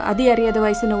ಹದಿಹರೆಯದ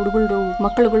ವಯಸ್ಸಿನ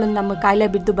ಮಕ್ಕಳುಗಳು ನಮ್ಮ ಕಾಯಿಲೆ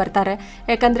ಬಿದ್ದು ಬರ್ತಾರೆ.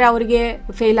 ಯಾಕಂದ್ರೆ ಅವರಿಗೆ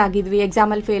ಫೇಲ್ ಆಗಿದ್ವಿ,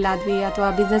 ಎಕ್ಸಾಮಲ್ಲಿ ಫೇಲ್ ಆದ್ವಿ, ಅಥವಾ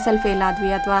ಬಿಸ್ನೆಸ್ಸಲ್ಲಿ ಫೇಲ್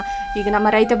ಆದ್ವಿ, ಅಥವಾ ಈಗ ನಮ್ಮ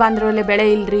ರೈತ ಬಾಂಧವರಲ್ಲೇ ಬೆಳೆ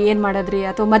ಇಲ್ರಿ ಏನ್ ಮಾಡೋದ್ರಿ,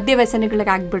 ಅಥವಾ ಮದ್ಯ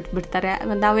ವ್ಯಸನಗಳಿಗೆ ಆಗ್ಬಿಟ್ಬಿಡ್ತಾರೆ.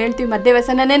 ನಾವು ಹೇಳ್ತೀವಿ ಮದ್ಯ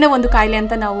ವ್ಯಸನನೇ ಒಂದು ಕಾಯಿಲೆ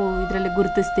ಅಂತ ನಾವು ಇದರಲ್ಲಿ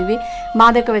ಗುರುತಿಸ್ತೀವಿ.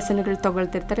 ಮಾದಕ ವ್ಯಸನಗಳು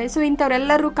ತಗೊಳ್ತಿರ್ತಾರೆ. ಸೊ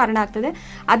ಇಂಥವ್ರೆಲ್ಲರೂ ಕಾರಣ ಆಗ್ತದೆ.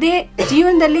 ಅದೇ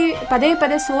ಜೀವನದಲ್ಲಿ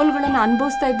ಪದೇ ಸೋಲುಗಳನ್ನು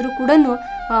ಅನುಭವಿಸ್ತಾ ಇದ್ರು ಕೂಡ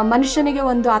ಮನುಷ್ಯನಿಗೆ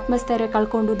ಒಂದು ಆತ್ಮಸ್ಥೈರ್ಯ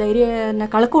ಕಳ್ಕೊಂಡು, ಧೈರ್ಯನ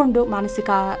ಕಳ್ಕೊಂಡು ಮಾನಸಿಕ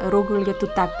ರೋಗಗಳಿಗೆ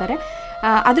ತುತ್ತಾಗ್ತಾರೆ.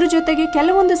 ಅದ್ರ ಜೊತೆಗೆ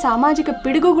ಕೆಲವೊಂದು ಸಾಮಾಜಿಕ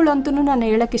ಪಿಡುಗುಗಳು ಅಂತೂ ನಾನು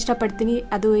ಹೇಳಕ್ ಇಷ್ಟಪಡ್ತೀನಿ.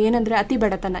 ಅದು ಏನಂದ್ರೆ ಅತಿ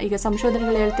ಬಡತನ. ಈಗ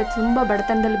ಸಂಶೋಧನೆಗಳು ಹೇಳ್ತಾರೆ ತುಂಬಾ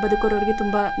ಬಡತನದಲ್ಲಿ ಬದುಕೋರಿಗೆ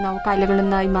ತುಂಬಾ ನಾವು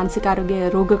ಕಾಯಿಲೆಗಳನ್ನ, ಈ ಮಾನಸಿಕ ಆರೋಗ್ಯ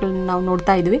ರೋಗಗಳನ್ನ ನಾವು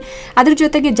ನೋಡ್ತಾ ಇದ್ವಿ. ಅದ್ರ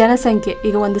ಜೊತೆಗೆ ಜನಸಂಖ್ಯೆ,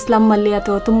 ಈಗ ಒಂದು ಸ್ಲಮ್ ಅಲ್ಲಿ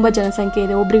ಅಥವಾ ತುಂಬಾ ಜನಸಂಖ್ಯೆ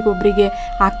ಇದೆ, ಒಬ್ರಿಗೊಬ್ರಿಗೆ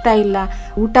ಆಗ್ತಾ ಇಲ್ಲ,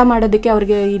 ಊಟ ಮಾಡೋದಕ್ಕೆ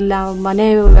ಅವ್ರಿಗೆ ಇಲ್ಲ, ಮನೆ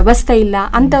ವ್ಯವಸ್ಥೆ ಇಲ್ಲ,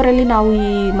 ಅಂತವರಲ್ಲಿ ನಾವು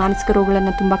ಈ ಮಾನಸಿಕ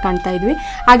ರೋಗಗಳನ್ನ ತುಂಬಾ ಕಾಣ್ತಾ ಇದ್ವಿ.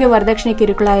 ಹಾಗೆ ವರದಕ್ಷಿಣೆ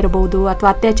ಕಿರುಕುಳ ಇರಬಹುದು,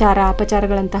 ಅಥವಾ ಅತ್ಯಾಚಾರ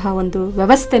ಅಪಚಾರಗಳಂತಹ ಒಂದು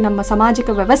ವ್ಯವಸ್ಥೆ, ನಮ್ಮ ಸಾಮಾಜಿಕ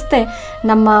ವ್ಯವಸ್ಥೆ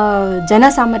ನಮ್ಮ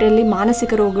ಜನಸಾಮಾನ್ಯರಲ್ಲಿ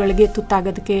ಮಾನಸಿಕ ರೋಗಗಳಿಗೆ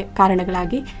ತುತ್ತಾಗೋದಕ್ಕೆ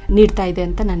ಕಾರಣಗಳಾಗಿ ನೀಡ್ತಾ ಇದೆ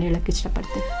ಅಂತ ನಾನು ಹೇಳಕ್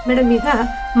ಇಷ್ಟಪಡ್ತೇನೆ. ಮೇಡಮ್, ಈಗ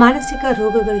ಮಾನಸಿಕ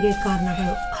ರೋಗಗಳಿಗೆ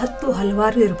ಕಾರಣಗಳು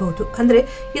ಹಲವಾರು ಇರಬಹುದು. ಅಂದ್ರೆ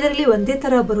ಇದರಲ್ಲಿ ಒಂದೇ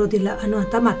ತರ ಬರೋದಿಲ್ಲ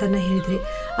ಅನ್ನುವಂಥ ಮಾತನ್ನ ಹೇಳಿದ್ರಿ.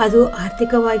 ಅದು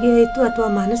ಆರ್ಥಿಕವಾಗಿ ಆಯಿತು ಅಥವಾ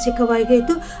ಮಾನಸಿಕವಾಗಿ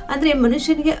ಆಯಿತು. ಅಂದ್ರೆ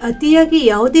ಮನುಷ್ಯನಿಗೆ ಅತಿಯಾಗಿ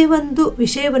ಯಾವುದೇ ಒಂದು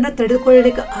ವಿಷಯವನ್ನ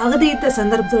ತಡೆದುಕೊಳ್ಳಲಿಕ್ಕೆ ಆಗದೇ ಇದ್ದ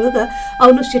ಸಂದರ್ಭದೊಳಗ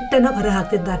ಅವನು ಸಿಟ್ಟನ್ನು ಹೊರ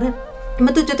ಹಾಕ್ತಿದ್ದಾನೆ.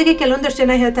 ಮತ್ತು ಜೊತೆಗೆ ಕೆಲವೊಂದಷ್ಟು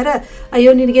ಜನ ಹೇಳ್ತಾರೆ,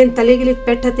 ಅಯ್ಯೋ ನಿನಗೇನು ತಲೆಗಿಲಿ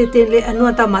ಪೆಟ್ಟು ಹತ್ತೈತಿ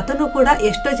ಅನ್ನುವಂಥ ಮಾತನ್ನು ಕೂಡ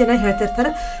ಎಷ್ಟೋ ಜನ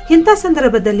ಹೇಳ್ತಿರ್ತಾರೆ. ಇಂಥ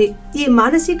ಸಂದರ್ಭದಲ್ಲಿ ಈ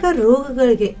ಮಾನಸಿಕ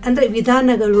ರೋಗಗಳಿಗೆ ಅಂದ್ರೆ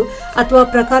ವಿಧಾನಗಳು ಅಥವಾ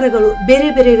ಪ್ರಕಾರಗಳು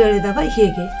ಬೇರೆಗಳಿದಾವ,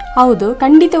 ಹೇಗೆ? ಹೌದು,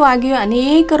 ಖಂಡಿತವಾಗಿಯೂ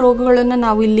ಅನೇಕ ರೋಗಗಳನ್ನು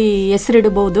ನಾವು ಇಲ್ಲಿ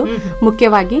ಹೆಸರಿಡಬಹುದು.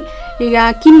 ಮುಖ್ಯವಾಗಿ ಈಗ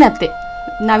ಖಿನ್ನತೆ,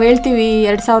 ನಾವ್ ಹೇಳ್ತೀವಿ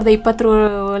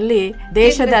 2020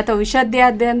 ದೇಶದ ಅಥವಾ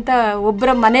ವಿಶ್ವದಾದ್ಯಂತ ಒಬ್ಬರ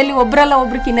ಮನೆಯಲ್ಲಿ ಒಬ್ರಲ್ಲ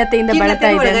ಒಬ್ರು ಖಿನ್ನತೆಯಿಂದ ಬಳಲ್ತಾ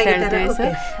ಇದೆ ಅಂತ ಹೇಳ್ತೀವಿ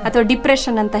ಸರ್. ಅಥವಾ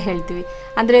ಡಿಪ್ರೆಷನ್ ಅಂತ ಹೇಳ್ತೀವಿ.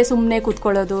 ಅಂದ್ರೆ ಸುಮ್ಮನೆ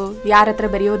ಕೂತ್ಕೊಳ್ಳೋದು, ಯಾರ ಹತ್ರ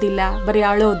ಬರೆಯೋದಿಲ್ಲ, ಬರೀ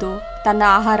ಅಳೋದು, ತನ್ನ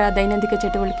ಆಹಾರ ದೈನಂದಿನ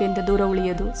ಚಟುವಟಿಕೆಯಿಂದ ದೂರ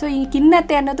ಉಳಿಯೋದು. ಸೊ ಈ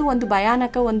ಖಿನ್ನತೆ ಅನ್ನೋದು ಒಂದು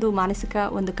ಭಯಾನಕ ಒಂದು ಮಾನಸಿಕ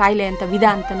ಒಂದು ಕಾಯಿಲೆ ಅಂತ ವಿಧ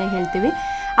ಅಂತಾನೆ ಹೇಳ್ತೀವಿ.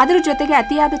 ಅದ್ರ ಜೊತೆಗೆ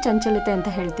ಅತಿಯಾದ ಚಂಚಲತೆ ಅಂತ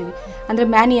ಹೇಳ್ತೀವಿ, ಅಂದ್ರೆ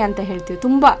ಮ್ಯಾನಿಯಾ ಅಂತ ಹೇಳ್ತೀವಿ.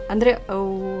 ತುಂಬಾ ಅಂದ್ರೆ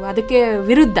ಅದಕ್ಕೆ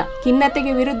ವಿರುದ್ಧ,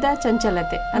 ಖಿನ್ನತೆಗೆ ವಿರುದ್ಧ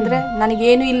ಚಂಚಲತೆ. ಅಂದ್ರೆ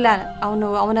ನನಗೇನು ಇಲ್ಲ,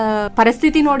 ಅವನ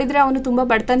ಪರಿಸ್ಥಿತಿ ನೋಡಿದ್ರೆ ಅವನು ತುಂಬಾ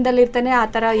ಬಡತನದಲ್ಲಿ ಇರ್ತಾನೆ,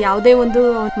 ಆತರ ಯಾವುದೇ ಒಂದು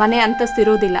ಮನೆ ಅಂತಸ್ತು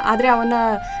ಇರೋದಿಲ್ಲ, ಆದ್ರೆ ಅವನ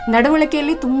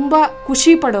ನಡವಳಿಕೆಯಲ್ಲಿ ತುಂಬಾ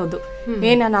ಖುಷಿ ಪಡೋದು.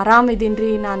 ನಾನು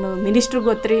ಆರಾಮಿದ್ದೀನ್ರಿ, ನಾನು ಮಿನಿಸ್ಟರ್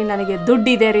ಗೊತ್ತ್ರಿ, ನನಗೆ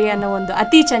ದುಡ್ಡಿದೆ ರೀ ಅನ್ನೋ ಒಂದು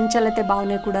ಅತಿ ಚಂಚಲತೆ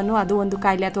ಭಾವನೆ ಕೂಡ ಅದು ಒಂದು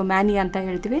ಕಾಯಿಲೆ ಅಥವಾ ಮ್ಯಾನಿಯಾ ಅಂತ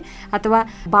ಹೇಳ್ತೀವಿ. ಅಥವಾ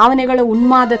ಭಾವನೆಗಳ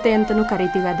ಉನ್ಮಾದತೆ ಅಂತಲೂ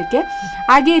ಕರಿತೀವಿ ಅದಕ್ಕೆ.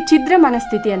 ಹಾಗೆ ಛಿದ್ರ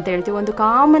ಮನಸ್ಥಿತಿ ಅಂತ ಹೇಳ್ತೀವಿ. ಒಂದು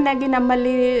ಕಾಮನ್ ಆಗಿ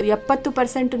ನಮ್ಮಲ್ಲಿ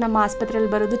 70% ನಮ್ಮ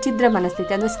ಆಸ್ಪತ್ರೆಯಲ್ಲಿ ಬರೋದು ಛಿದ್ರ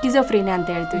ಮನಸ್ಥಿತಿ, ಅಂದ್ರೆ ಸ್ಕಿಜೋಫ್ರೀನಿಯಾ ಅಂತ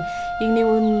ಹೇಳ್ತೀವಿ. ಈಗ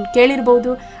ನೀವು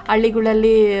ಕೇಳಿರ್ಬಹುದು,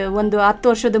 ಹಳ್ಳಿಗಳಲ್ಲಿ ಒಂದು 10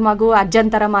 ವರ್ಷದ ಮಗು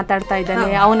ಅಜ್ಜನ್ ತರ ಮಾತಾಡ್ತಾ ಇದ್ದಾನೆ,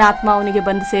 ಅವನ ಆತ್ಮ ಅವನಿಗೆ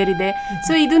ಬಂದು ಸೇರಿದೆ.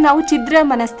 ಸೊ ಇದು ನಾವು ಛಿದ್ರ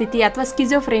ಮನಸ್ಥಿತಿ ಅಥವಾ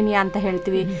ಸ್ಕಿಜೋಫ್ರೇನಿಯಾ ಅಂತ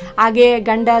ಹೇಳ್ತೀವಿ. ಹಾಗೆ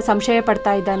ಗಂಡ ಸಂಶಯ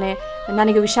ಪಡ್ತಾ ಇದ್ದಾನೆ,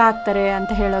 ನನಗೆ ವಿಷ ಆಗ್ತಾರೆ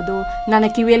ಅಂತ ಹೇಳೋದು, ನನ್ನ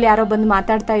ಕಿವಿಯಲ್ಲಿ ಯಾರೋ ಬಂದು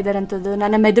ಮಾತಾಡ್ತಾ ಇದ್ದಾರೆ ಅಂತದ್ದು,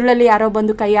 ನನ್ನ ಮೆದುಳಲ್ಲಿ ಯಾರೋ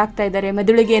ಬಂದು ಕೈ ಹಾಕ್ತಾ ಇದ್ದಾರೆ,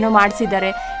 ಮೆದುಳಿಗೆ ಏನೋ ಮಾಡಿಸಿದ್ದಾರೆ.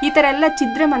 ಈ ತರ ಎಲ್ಲ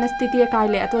ಛಿದ್ರ ಮನಸ್ಥಿತಿಯ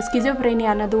ಕಾಯಿಲೆ ಅಥವಾ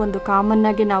ಸ್ಕಿಜೋಫ್ರೇನಿಯಾ ಅನ್ನೋದು ಒಂದು ಕಾಮನ್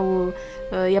ಆಗಿ ನಾವು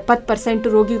 70%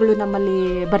 ರೋಗಿಗಳು ನಮ್ಮಲ್ಲಿ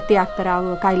ಭರ್ತಿ ಆಗ್ತಾರೆ ಆ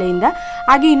ಕಾಯಿಲೆಯಿಂದ.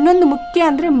 ಹಾಗೆ ಇನ್ನೊಂದು ಮುಖ್ಯ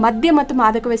ಅಂದ್ರೆ ಮದ್ಯ ಮತ್ತು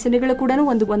ಮಾದಕ ವ್ಯಸನಗಳು ಕೂಡ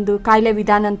ಒಂದು ಕಾಯಿಲೆ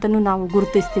ವಿಧಾನ ಅಂತಾನು ನಾವು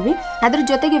ಗುರುತಿಸ್ತೀವಿ. ಅದ್ರ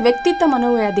ಜೊತೆಗೆ ವ್ಯಕ್ತಿತ್ವ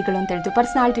ಮನೋವ್ಯಾಧಿಗಳು ಅಂತ ಹೇಳ್ತೀವಿ,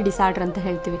 ಪರ್ಸನಾಲಿಟಿ ಡಿಸಾರ್ಡರ್ ಅಂತ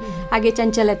ಹೇಳ್ತೀವಿ. ಹಾಗೆ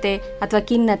ಚಂಚಲತೆ ಅಥವಾ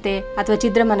ಖಿನ್ನತೆ ಅಥವಾ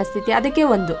ಛಿದ್ರ ಮನಸ್ಥಿತಿ, ಅದಕ್ಕೆ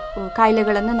ಒಂದು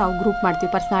ಕಾಯಿಲೆಗಳನ್ನ ನಾವು ಗ್ರೂಪ್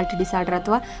ಮಾಡ್ತೀವಿ, ಪರ್ಸನಾಲಿಟಿ ಡಿಸಾರ್ಡರ್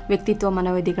ಅಥವಾ ವ್ಯಕ್ತಿತ್ವ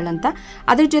ಮನೋವ್ಯಾಧಿಗಳಂತ.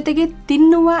 ಅದ್ರ ಜೊತೆಗೆ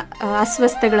ತಿನ್ನುವ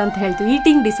ಅಸ್ವಸ್ಥಗಳು ಅಂತ ಹೇಳ್ತೀವಿ,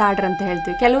 ಈಟಿಂಗ್ ಡಿಸಾರ್ಡರ್ ಅಂತ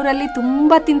ಹೇಳ್ತೀವಿ. ಕೆಲವರಲ್ಲಿ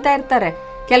ತುಂಬಾ ತಿಂತಾ ಇರ್ತಾರೆ,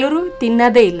 ಕೆಲವರು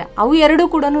ತಿನ್ನೋದೇ ಇಲ್ಲ. ಅವು ಎರಡೂ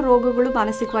ಕೂಡ ರೋಗಗಳು,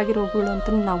 ಮಾನಸಿಕವಾಗಿ ರೋಗಗಳು ಅಂತ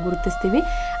ನಾವು ಗುರುತಿಸ್ತೀವಿ.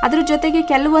 ಅದ್ರ ಜೊತೆಗೆ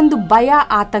ಕೆಲವೊಂದು ಭಯ,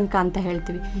 ಆತಂಕ ಅಂತ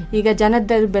ಹೇಳ್ತೀವಿ. ಈಗ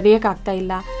ಜನದಲ್ಲಿ ಬೆರೆಯಕ್ಕಾಗ್ತಾ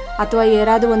ಇಲ್ಲ, ಅಥವಾ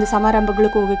ಯಾರಾದ್ರೂ ಒಂದು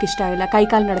ಸಮಾರಂಭಗಳಿಗೆ ಹೋಗೋಕೆ ಇಷ್ಟ ಇಲ್ಲ,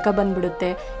 ಕೈಕಾಲು ನಡ್ಕ ಬಂದ್ಬಿಡುತ್ತೆ,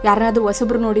 ಯಾರನ್ನಾದ್ರೂ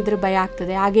ಹೊಸಬ್ರು ನೋಡಿದ್ರೆ ಭಯ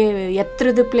ಆಗ್ತದೆ, ಹಾಗೆ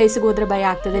ಎತ್ತರದ ಪ್ಲೇಸ್ಗೆ ಹೋದ್ರೆ ಭಯ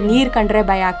ಆಗ್ತದೆ, ನೀರು ಕಂಡ್ರೆ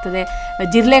ಭಯ ಆಗ್ತದೆ,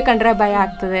 ಜಿರ್ಲೆ ಕಂಡ್ರೆ ಭಯ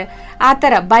ಆಗ್ತದೆ. ಆ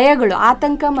ಥರ ಭಯಗಳು,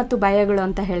 ಆತಂಕ ಮತ್ತು ಭಯಗಳು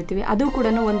ಅಂತ ಹೇಳ್ತೀವಿ. ಅದು ಕೂಡ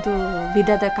ಒಂದು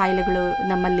ವಿಧದ ಕಾಯಿಲೆಗಳು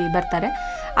ನಮ್ಮಲ್ಲಿ ಬರ್ತಾರೆ.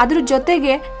 ಅದ್ರ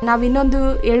ಜೊತೆಗೆ ನಾವು ಇನ್ನೊಂದು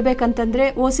ಹೇಳ್ಬೇಕಂತಂದ್ರೆ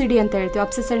OCD ಅಂತ ಹೇಳ್ತೀವಿ,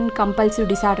 ಅಬ್ಸೆಸಿವ್ ಕಂಪಲ್ಸಿವ್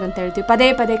ಡಿಸಾರ್ಡರ್ ಅಂತ ಹೇಳ್ತೀವಿ.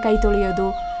 ಪದೇ ಕೈ ತೊಳೆಯೋದು,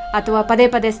 ಅಥವಾ ಪದೇ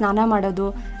ಪದೇ ಸ್ನಾನ ಮಾಡೋದು,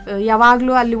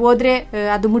 ಯಾವಾಗಲೂ ಅಲ್ಲಿ ಹೋದ್ರೆ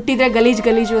ಅದು ಮುಟ್ಟಿದ್ರೆ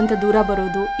ಗಲೀಜು ಅಂತ ದೂರ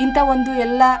ಬರೋದು, ಇಂಥ ಒಂದು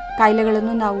ಎಲ್ಲ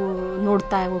ಕಾಯಿಲೆಗಳನ್ನು ನಾವು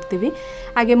ನೋಡ್ತಾ ಹೋಗ್ತೀವಿ.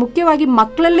 ಹಾಗೆ ಮುಖ್ಯವಾಗಿ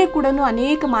ಮಕ್ಕಳಲ್ಲೇ ಕೂಡ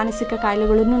ಅನೇಕ ಮಾನಸಿಕ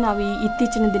ಕಾಯಿಲೆಗಳನ್ನು ನಾವು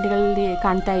ಇತ್ತೀಚಿನ ದಿನಗಳಲ್ಲಿ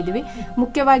ಕಾಣ್ತಾ ಇದ್ದೀವಿ.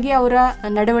 ಮುಖ್ಯವಾಗಿ ಅವರ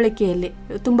ನಡವಳಿಕೆಯಲ್ಲಿ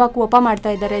ತುಂಬ ಕೋಪ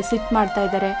ಮಾಡ್ತಾ ಇದ್ದಾರೆ, ಸಿಟ್ಟು ಮಾಡ್ತಾ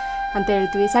ಇದ್ದಾರೆ ಅಂತ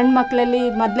ಹೇಳ್ತೀವಿ. ಸಣ್ಣ ಮಕ್ಕಳಲ್ಲಿ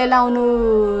ಮೊದಲೆಲ್ಲ ಅವನು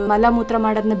ಮಲಮೂತ್ರ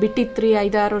ಮಾಡೋದನ್ನ ಬಿಟ್ಟಿತ್ರಿ,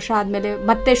 5-6 ವರ್ಷ ಆದಮೇಲೆ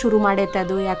ಮತ್ತೆ ಶುರು ಮಾಡೈತೆ,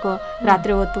 ಅದು ಯಾಕೋ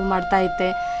ರಾತ್ರಿ ಹೊತ್ತು ಮಾಡ್ತಾ ಐತೆ,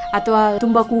 ಅಥವಾ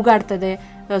ತುಂಬ ಕೂಗಾಡ್ತದೆ,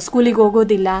 ಸ್ಕೂಲಿಗೆ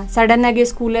ಹೋಗೋದಿಲ್ಲ, ಸಡನ್ನಾಗಿ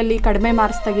ಸ್ಕೂಲಲ್ಲಿ ಕಡಿಮೆ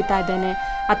ಮಾರ್ಕ್ಸ್ ತೆಗಿತಾ ಇದ್ದಾನೆ,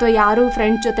 ಅಥವಾ ಯಾರೂ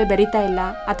ಫ್ರೆಂಡ್ಸ್ ಜೊತೆ ಬೆರೀತಾ ಇಲ್ಲ,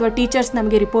 ಅಥವಾ ಟೀಚರ್ಸ್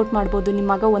ನಮಗೆ ರಿಪೋರ್ಟ್ ಮಾಡ್ಬೋದು, ನಿಮ್ಮ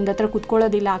ಮಗ ಒಂದು ಹತ್ರ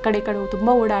ಕುತ್ಕೊಳ್ಳೋದಿಲ್ಲ, ಆ ಕಡೆ ತುಂಬ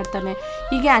ಓಡಾಡ್ತಾನೆ.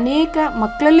 ಹೀಗೆ ಅನೇಕ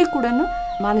ಮಕ್ಕಳಲ್ಲಿ ಕೂಡ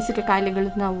ಮಾನಸಿಕ ಕಾಯಿಲೆಗಳು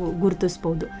ನಾವು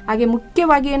ಗುರುತಿಸ್ಬೋದು. ಹಾಗೆ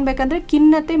ಮುಖ್ಯವಾಗಿ ಏನು ಬೇಕಂದ್ರೆ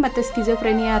ಖಿನ್ನತೆ ಮತ್ತು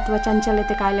ಸ್ಕಿಜೋಫ್ರೆನಿಯಾ ಅಥವಾ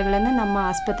ಚಂಚಲತೆ ಕಾಯಿಲೆಗಳನ್ನು ನಮ್ಮ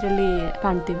ಆಸ್ಪತ್ರೆಯಲ್ಲಿ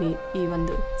ಕಾಣ್ತೀವಿ ಈ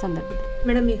ಒಂದು ಸಂದರ್ಭದಲ್ಲಿ.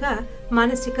 ಮೇಡಮ್, ಈಗ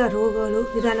ಮಾನಸಿಕ ರೋಗಗಳು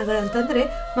ವಿಧಾನಗಳು ಅಂತಂದ್ರೆ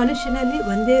ಮನುಷ್ಯನಲ್ಲಿ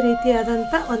ಒಂದೇ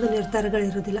ರೀತಿಯಾದಂಥ ಒಂದು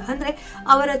ನಿರ್ಧಾರಗಳಿರೋದಿಲ್ಲ. ಅಂದರೆ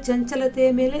ಅವರ ಚಂಚಲತೆಯ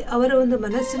ಮೇಲೆ, ಅವರ ಒಂದು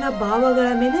ಮನಸ್ಸಿನ ಭಾವಗಳ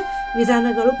ಮೇಲೆ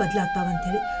ವಿಧಾನಗಳು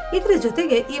ಬದಲಾಗ್ತಾವಂತೇಳಿ. ಇದರ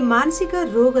ಜೊತೆಗೆ ಈ ಮಾನಸಿಕ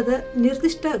ರೋಗದ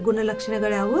ನಿರ್ದಿಷ್ಟ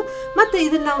ಗುಣಲಕ್ಷಣಗಳ್ಯಾವು ಮತ್ತು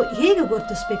ಇದನ್ನ ನಾವು ಹೇಗೆ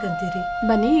ಗುರುತಿಸ್ಬೇಕಂತೀರಿ?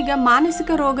 ಬನ್ನಿ, ಈಗ ಮಾನಸಿಕ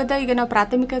ರೋಗದ ಈಗ ನಾವು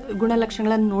ಪ್ರಾಥಮಿಕ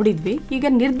ಗುಣಲಕ್ಷಣಗಳನ್ನು ನೋಡಿದ್ವಿ. ಈಗ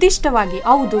ನಿರ್ದಿಷ್ಟವಾಗಿ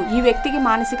ಹೌದು ಈ ವ್ಯಕ್ತಿಗೆ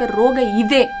ಮಾನಸಿಕ ರೋಗ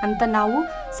ಇದೆ ಅಂತ ನಾವು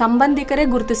ಸಂಬಂಧಿಕರೇ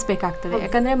ಗುರುತಿಸ್ಬೇಕಾಗ್ತದೆ.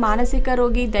 ಯಾಕಂದ್ರೆ ಮಾನಸಿಕ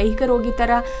ರೋಗಿ ದೈಹಿಕ ರೋಗಿ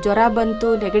ತರ ಜ್ವರ ಬಂತು,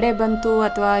 ನೆಗಡೆ ಬಂತು,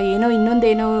 ಅಥವಾ ಏನೋ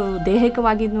ಇನ್ನೊಂದೇನೋ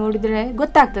ದೈಹಿಕವಾಗಿ ನೋಡಿದ್ರೆ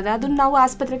ಗೊತ್ತಾಗ್ತದೆ, ಅದನ್ನ ನಾವು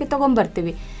ಆಸ್ಪತ್ರೆಗೆ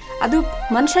ತಗೊಂಡ್ಬರ್ತೀವಿ. ಅದು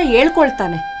ಮನುಷ್ಯ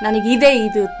ಹೇಳ್ಕೊಳ್ತಾನೆ, ನನಗಿದೆ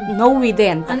ಇದು ನೋವು ಇದೆ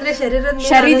ಅಂತ.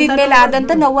 ಶರೀರದ ಮೇಲೆ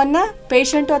ಆದಂತ ನೋವನ್ನ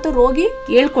ಪೇಷಂಟ್ ಅಥವಾ ರೋಗಿ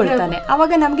ಹೇಳ್ಕೊಳ್ತಾನೆ,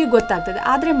 ಅವಾಗ ನಮ್ಗೆ ಗೊತ್ತಾಗ್ತದೆ.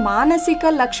 ಆದ್ರೆ ಮಾನಸಿಕ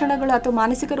ಲಕ್ಷಣಗಳು ಅಥವಾ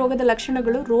ಮಾನಸಿಕ ರೋಗದ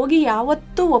ಲಕ್ಷಣಗಳು ರೋಗಿ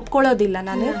ಯಾವತ್ತೂ ಒಪ್ಕೊಳ್ಳೋದಿಲ್ಲ,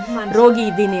 ನಾನು ರೋಗಿ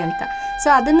ಇದ್ದೀನಿ ಅಂತ. ಸೊ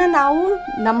ಅದನ್ನ ನಾವು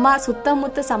ನಮ್ಮ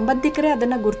ಸುತ್ತಮುತ್ತ ಸಂಬಂಧಿಕರೇ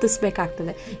ಅದನ್ನ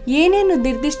ಗುರುತಿಸ್ಬೇಕಾಗ್ತದೆ. ಏನೇನು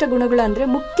ನಿರ್ದಿಷ್ಟ ಗುಣಗಳು ಅಂದ್ರೆ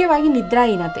ಮುಖ್ಯವಾಗಿ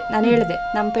ನಿದ್ರಾಹೀನತೆ. ನಾನು ಹೇಳಿದೆ,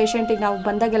 ನಮ್ಮ ಪೇಷಂಟಿಗೆ ನಾವು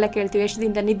ಬಂದಾಗೆಲ್ಲ ಕೇಳ್ತೀವಿ, ಎಷ್ಟು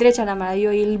ದಿನದಿಂದ ನಿದ್ರೆ ಚೆನ್ನಾಗಿ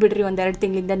ಅಯ್ಯೋ ಇಲ್ಲಿ ಬಿಡ್ರಿ, 1-2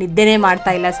 ತಿಂಗಳಿಂದ ನಿದ್ದೆನೇ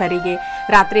ಮಾಡ್ತಾ ಇಲ್ಲ ಸರಿಗೆ,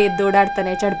 ರಾತ್ರಿ ಎದ್ದು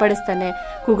ಓಡಾಡ್ತಾನೆ, ಚಡ್ಪಡಿಸ್ತಾನೆ,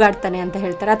 ಕೂಗಾಡ್ತಾನೆ ಅಂತ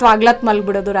ಹೇಳ್ತಾರೆ, ಅಥವಾ ಆಗ್ಲತ್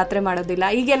ಮಲ್ಬಿಡೋದು, ರಾತ್ರಿ ಮಾಡೋದಿಲ್ಲ,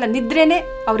 ಈಗೆಲ್ಲ ನಿದ್ರೆನೇ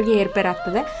ಅವ್ರಿಗೆ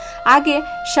ಏರ್ಪೇರಾಗ್ತದೆ. ಹಾಗೆ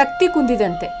ಶಕ್ತಿ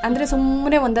ಕುಂದಿದಂತೆ, ಅಂದ್ರೆ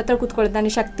ಸುಮ್ಮನೆ ಒಂದತ್ರ ಕೂತ್ಕೊಳ್ಳೋದು,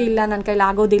 ನನಗೆ ಶಕ್ತಿ ಇಲ್ಲ, ನನ್ನ ಕೈಲಿ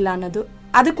ಆಗೋದಿಲ್ಲ ಅನ್ನೋದು.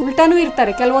 ಅದಕ್ಕೆ ಉಲ್ಟಾನೂ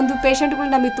ಇರ್ತಾರೆ. ಕೆಲವೊಂದು ಪೇಷಂಟ್ಗಳು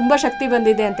ನಮಗೆ ತುಂಬ ಶಕ್ತಿ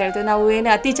ಬಂದಿದೆ ಅಂತ ಹೇಳ್ತೀವಿ, ನಾವು ಏನು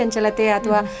ಅತಿ ಚಂಚಲತೆ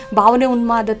ಅಥವಾ ಭಾವನೆ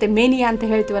ಉನ್ಮಾದತೆ ಮೇನಿಯಾ ಅಂತ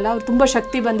ಹೇಳ್ತೀವಲ್ಲ, ಅವ್ರು ತುಂಬ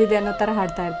ಶಕ್ತಿ ಬಂದಿದೆ ಅನ್ನೋ ಥರ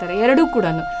ಹಾಡ್ತಾ ಇರ್ತಾರೆ. ಎರಡೂ ಕೂಡ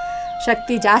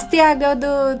ಶಕ್ತಿ ಜಾಸ್ತಿ ಆಗೋದು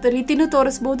ರೀತಿನೂ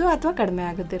ತೋರಿಸ್ಬೋದು ಅಥವಾ ಕಡಿಮೆ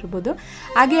ಆಗೋದಿರ್ಬೋದು.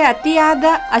 ಹಾಗೆ ಅತಿಯಾದ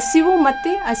ಹಸಿವು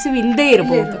ಮತ್ತು ಹಸಿವು ಇಲ್ಲದೆ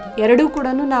ಇರ್ಬೋದು, ಎರಡೂ ಕೂಡ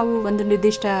ನಾವು ಒಂದು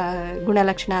ನಿರ್ದಿಷ್ಟ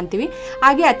ಗುಣಲಕ್ಷಣ ಅಂತೀವಿ.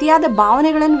 ಹಾಗೆ ಅತಿಯಾದ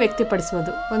ಭಾವನೆಗಳನ್ನು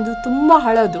ವ್ಯಕ್ತಪಡಿಸೋದು, ಒಂದು ತುಂಬ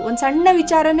ಹಳೋದು, ಒಂದು ಸಣ್ಣ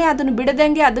ವಿಚಾರನೇ ಅದನ್ನು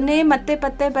ಬಿಡದಂಗೆ ಅದನ್ನೇ ಮತ್ತೆ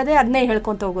ಪದೇ ಅದನ್ನೇ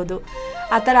ಹೇಳ್ಕೊತ ಹೋಗೋದು,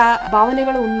 ಆ ಥರ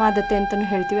ಭಾವನೆಗಳು ಉನ್ಮಾದತೆ ಅಂತಲೂ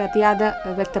ಹೇಳ್ತೀವಿ, ಅತಿಯಾದ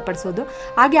ವ್ಯಕ್ತಪಡಿಸೋದು.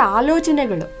 ಹಾಗೆ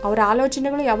ಆಲೋಚನೆಗಳು, ಅವರ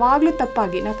ಆಲೋಚನೆಗಳು ಯಾವಾಗಲೂ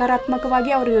ತಪ್ಪಾಗಿ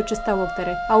ನಕಾರಾತ್ಮಕವಾಗಿ ಅವರು ಯೋಚಿಸ್ತಾ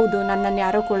ಹೋಗ್ತಾರೆ. ಹೌದು, ನನ್ನನ್ನು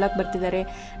ಯಾರೋ ಕೊಳ್ಳಕ್ಕೆ ಬರ್ತಿದ್ದಾರೆ,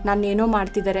 ನಾನು ಏನೋ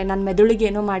ಮಾಡ್ತಿದ್ದಾರೆ, ನನ್ನ ಮೆದುಳಿಗೆ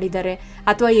ಏನೋ ಮಾಡಿದ್ದಾರೆ,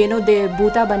 ಅಥವಾ ಏನೋ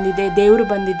ಭೂತ ಬಂದಿದೆ, ದೇವರು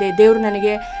ಬಂದಿದೆ, ದೇವರು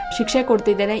ನನಗೆ ಶಿಕ್ಷೆ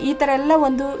ಕೊಡ್ತಿದ್ದೇನೆ, ಈ ಥರ ಎಲ್ಲ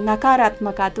ಒಂದು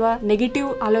ನಕಾರಾತ್ಮಕ ಅಥವಾ ನೆಗೆಟಿವ್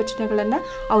ಆಲೋಚನೆಗಳನ್ನು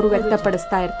ಅವರು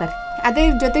ವ್ಯಕ್ತಪಡಿಸ್ತಾ ಇರ್ತಾರೆ. ಅದೇ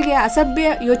ಜೊತೆಗೆ ಅಸಭ್ಯ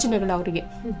ಯೋಚನೆಗಳು ಅವರಿಗೆ,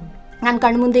 ನನ್ನ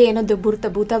ಕಣ್ಮುಂದೆ ಏನೋ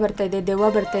ಭೂತ ಬರ್ತಾ ಇದೆ, ದೆವ್ವ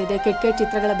ಬರ್ತಾ ಇದೆ, ಕೆಟ್ಟ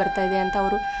ಚಿತ್ರಗಳ ಬರ್ತಾ ಇದೆ ಅಂತ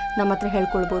ಅವರು ನಮ್ಮ ಹತ್ರ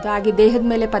ಹೇಳ್ಕೊಳ್ಬೋದು. ಹಾಗೆ ದೇಹದ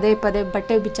ಮೇಲೆ ಪದೇ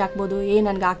ಬಟ್ಟೆ ಬಿಚ್ಚಾಕ್ಬೋದು,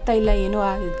 ನನಗೆ ಆಗ್ತಾ ಇಲ್ಲ, ಏನೋ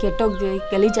ಕೆಟ್ಟೋಗಿದೆ,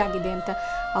 ಗಲೀಜಾಗಿದೆ ಅಂತ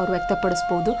ಅವ್ರು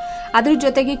ವ್ಯಕ್ತಪಡಿಸ್ಬೋದು. ಅದ್ರ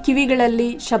ಜೊತೆಗೆ ಕಿವಿಗಳಲ್ಲಿ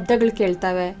ಶಬ್ದಗಳು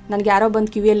ಕೇಳ್ತವೆ, ನನಗೆ ಯಾರೋ ಬಂದು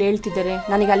ಕಿವಿಯಲ್ಲಿ ಹೇಳ್ತಿದ್ದಾರೆ,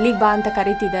 ನನಗೆ ಅಲ್ಲಿಗೆ ಬಾ ಅಂತ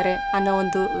ಕರೀತಿದ್ದಾರೆ ಅನ್ನೋ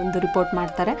ಒಂದು ರಿಪೋರ್ಟ್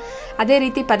ಮಾಡ್ತಾರೆ. ಅದೇ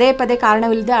ರೀತಿ ಪದೇ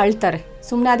ಕಾರಣವಿಲ್ಲದೆ ಅಳ್ತಾರೆ,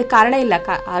 ಸುಮ್ಮನೆ ಅದಕ್ಕೆ ಕಾರಣ ಇಲ್ಲ,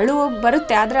 ಅಳು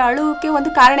ಬರುತ್ತೆ, ಆದರೆ ಅಳುಕ್ಕೆ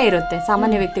ಒಂದು ಕಾರಣ ಇರುತ್ತೆ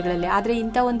ಸಾಮಾನ್ಯ ವ್ಯಕ್ತಿಗಳಲ್ಲಿ. ಆದರೆ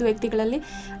ಇಂಥ ಒಂದು ವ್ಯಕ್ತಿಗಳಲ್ಲಿ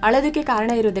ಅಳೋದಕ್ಕೆ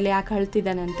ಕಾರಣ ಇರೋದಿಲ್ಲ, ಯಾಕೆ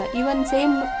ಅಳ್ತಿದ್ದಾನೆ ಅಂತ. ಈವನ್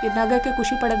ಸೇಮ್ ನಗಕ್ಕೆ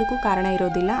ಖುಷಿ ಪಡೋದಕ್ಕೂ ಕಾರಣ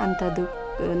ಇರೋದಿಲ್ಲ ಅಂಥದ್ದು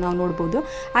ನಾವು ನೋಡ್ಬೋದು.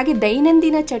 ಹಾಗೆ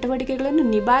ದೈನಂದಿನ ಚಟುವಟಿಕೆಗಳನ್ನು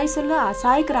ನಿಭಾಯಿಸಲು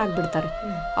ಅಸಹಾಯಕರಾಗ್ಬಿಡ್ತಾರೆ.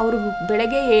 ಅವರು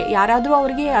ಬೆಳಗ್ಗೆ ಯಾರಾದರೂ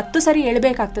ಅವರಿಗೆ 10 ಸರಿ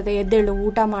ಹೇಳ್ಬೇಕಾಗ್ತದೆ, ಎದ್ದೇಳು,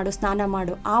 ಊಟ ಮಾಡು, ಸ್ನಾನ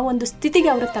ಮಾಡು, ಆ ಒಂದು ಸ್ಥಿತಿಗೆ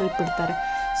ಅವರು ತಲುಪಿಬಿಡ್ತಾರೆ.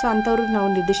 ಸೊ ಅಂಥವ್ರಿಗೆ ನಾವು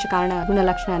ನಿರ್ದಿಷ್ಟ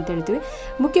ಗುಣಲಕ್ಷಣ ಅಂತ ಹೇಳ್ತೀವಿ.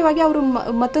 ಮುಖ್ಯವಾಗಿ ಅವರು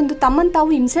ಮತ್ತೊಂದು ತಮ್ಮನ್ನು ತಾವು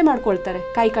ಹಿಂಸೆ ಮಾಡ್ಕೊಳ್ತಾರೆ,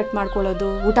 ಕೈ ಕಟ್ ಮಾಡ್ಕೊಳ್ಳೋದು,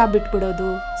 ಊಟ ಬಿಟ್ಬಿಡೋದು,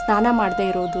 ಸ್ನಾನ ಮಾಡದೇ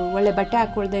ಇರೋದು, ಒಳ್ಳೆ ಬಟ್ಟೆ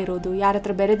ಹಾಕ್ಕೊಳ್ದೇ ಇರೋದು, ಯಾರ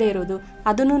ಹತ್ರ ಬೆರೆದೇ ಇರೋದು,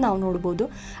 ಅದನ್ನು ನಾವು ನೋಡ್ಬೋದು.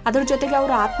 ಅದ್ರ ಜೊತೆಗೆ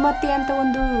ಅವರು ಆತ್ಮಹತ್ಯೆ ಅಂತ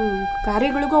ಒಂದು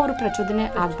ಕಾರ್ಯಗಳಿಗೂ ಅವರು ಪ್ರಚೋದನೆ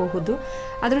ಆಗಬಹುದು.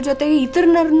 ಅದ್ರ ಜೊತೆಗೆ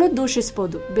ಇತರರನ್ನು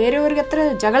ದೂಷಿಸ್ಬೋದು, ಬೇರೆಯವ್ರಿಗೆ ಹತ್ರ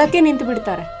ಜಗಳಕ್ಕೆ ನಿಂತು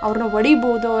ಬಿಡ್ತಾರೆ, ಅವ್ರನ್ನ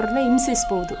ಹೊಡಿಬೋದು, ಅವ್ರನ್ನ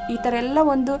ಹಿಂಸಿಸ್ಬೋದು. ಈ ಥರ ಎಲ್ಲ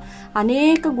ಒಂದು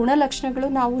ಅನೇಕ ಗುಣಲಕ್ಷಣಗಳು,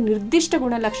 ನಾವು ನಿರ್ದಿಷ್ಟ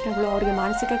ಗುಣಲಕ್ಷಣಗಳು ಅವ್ರಿಗೆ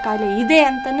ಮಾನಸಿಕ ಕಾಯಿಲೆ ಇದೆ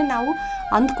ಅಂತಲೇ ನಾವು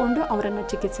ಅಂದ್ಕೊಂಡು ಅವರನ್ನು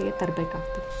ಚಿಕಿತ್ಸೆಗೆ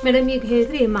ತರಬೇಕಾಗ್ತದೆ. ಮೇಡಮ್, ಈಗ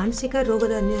ಹೇಳಿದ್ರಿ ಮಾನಸಿಕ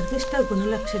ರೋಗದ ನಿರ್ದಿಷ್ಟ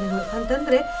ಗುಣಲಕ್ಷಣಗಳು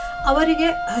ಅಂತಂದರೆ ಅವರಿಗೆ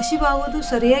ಹಸಿವಾಗುವುದು,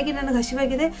 ಸರಿಯಾಗಿ ನನಗೆ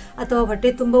ಹಸಿವಾಗಿದೆ ಅಥವಾ ಹೊಟ್ಟೆ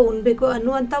ತುಂಬ ಉಣ್ಬೇಕು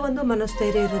ಅನ್ನುವಂಥ ಒಂದು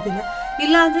ಮನಸ್ಥೈರ್ಯ ಇರೋದಿಲ್ಲ.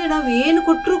 ಇಲ್ಲಾಂದರೆ ನಾವು ಏನು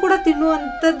ಕೊಟ್ಟರೂ ಕೂಡ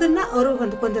ತಿನ್ನುವಂಥದ್ದನ್ನು ಅವರು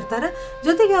ಹೊಂದ್ಕೊಂಡಿರ್ತಾರೆ.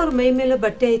 ಜೊತೆಗೆ ಅವ್ರ ಮೈ ಮೇಲೆ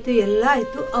ಬಟ್ಟೆ ಆಯಿತು, ಎಲ್ಲ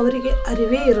ಆಯಿತು, ಅವರಿಗೆ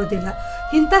ಅರಿವೇ ಇರೋದಿಲ್ಲ.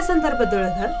 ಇಂಥ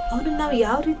ಸಂದರ್ಭದೊಳಗೆ ಅವ್ರನ್ನ ನಾವು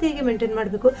ಯಾವ ರೀತಿಯಾಗಿ ಮೇಂಟೈನ್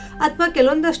ಮಾಡಬೇಕು, ಅಥವಾ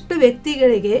ಕೆಲವೊಂದಷ್ಟು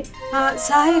ವ್ಯಕ್ತಿಗಳಿಗೆ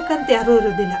ಸಹಾಯಕ್ಕಂತ ಯಾರೂ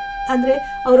ಇರೋದಿಲ್ಲ. ಅಂದರೆ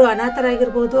ಅವರು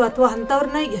ಅನಾಥರಾಗಿರ್ಬೋದು, ಅಥವಾ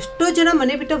ಅಂಥವ್ರನ್ನ ಎಷ್ಟೋ ಜನ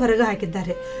ಮನೆ ಬಿಟ್ಟು ಹೊರಗೆ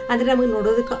ಹಾಕಿದ್ದಾರೆ, ಅಂದರೆ ನಮಗೆ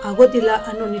ನೋಡೋದಕ್ಕೆ ಆಗೋದಿಲ್ಲ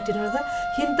ಅನ್ನೋ ನಿಟ್ಟಿನೊಳಗೆ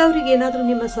ಇಂಥವ್ರಿಗೆ ಏನಾದರೂ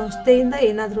ನಿಮ್ಮ ಸಂಸ್ಥೆಯಿಂದ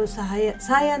ಏನಾದರೂ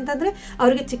ಸಹಾಯ ಅಂತಂದರೆ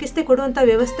ಅವ್ರಿಗೆ ಚಿಕಿತ್ಸೆ ಕೊಡುವಂಥ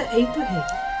ವ್ಯವಸ್ಥೆ ಐತು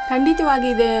ಹೇಗೆ? ಖಂಡಿತವಾಗಿ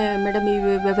ಇದೆ ಮೇಡಮ್ ಈ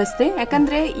ವ್ಯವಸ್ಥೆ.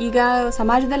 ಯಾಕಂದ್ರೆ ಈಗ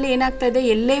ಸಮಾಜದಲ್ಲಿ ಏನಾಗ್ತಾ ಇದೆ,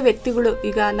 ಎಲ್ಲೇ ವ್ಯಕ್ತಿಗಳು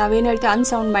ಈಗ ನಾವೇನ್ ಹೇಳ್ತೇವೆ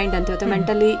ಅನ್ಸೌಂಡ್ ಮೈಂಡ್ ಅಂತ ಅಥವಾ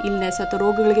ಮೆಂಟಲಿ ಇಲ್ನೆಸ್ ಅಥವಾ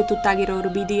ರೋಗಗಳಿಗೆ ತುತ್ತಾಗಿರೋರು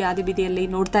ಆದಿ ಬೀದಿಯಲ್ಲಿ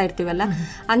ನೋಡ್ತಾ ಇರ್ತೀವಲ್ಲ,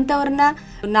 ಅಂತವ್ರನ್ನ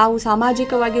ನಾವು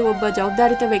ಸಾಮಾಜಿಕವಾಗಿ ಒಬ್ಬ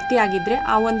ಜವಾಬ್ದಾರಿತ ವ್ಯಕ್ತಿ ಆಗಿದ್ರೆ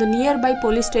ಆ ಒಂದು ನಿಯರ್ ಬೈ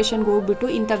ಪೊಲೀಸ್ ಸ್ಟೇಷನ್ಗೆ ಹೋಗ್ಬಿಟ್ಟು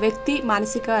ಇಂಥ ವ್ಯಕ್ತಿ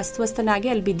ಮಾನಸಿಕ ಅಸ್ವಸ್ಥನಾಗಿ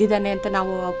ಅಲ್ಲಿ ಬಿದ್ದಿದ್ದಾನೆ ಅಂತ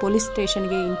ನಾವು ಪೊಲೀಸ್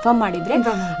ಸ್ಟೇಷನ್ಗೆ ಇನ್ಫಾರ್ಮ್ ಮಾಡಿದ್ರೆ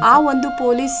ಆ ಒಂದು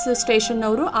ಪೊಲೀಸ್ ಸ್ಟೇಷನ್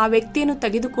ಅವರು ಆ ವ್ಯಕ್ತಿಯನ್ನು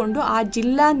ತೆಗೆದುಕೊಂಡು ಆ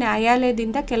ಜಿಲ್ಲಾ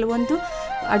ನ್ಯಾಯಾಲಯದಿಂದ ಕೆಲವೊಂದು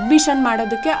ಅಡ್ಮಿಷನ್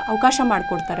ಮಾಡೋದಕ್ಕೆ ಅವಕಾಶ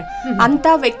ಮಾಡಿಕೊಡ್ತಾರೆ. ಅಂತ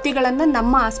ವ್ಯಕ್ತಿಗಳನ್ನ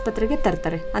ನಮ್ಮ ಆಸ್ಪತ್ರೆಗೆ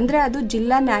ತರ್ತಾರೆ. ಅಂದ್ರೆ ಅದು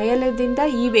ಜಿಲ್ಲಾ ನ್ಯಾಯಾಲಯದಿಂದ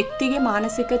ಈ ವ್ಯಕ್ತಿಗೆ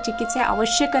ಮಾನಸಿಕ ಚಿಕಿತ್ಸೆ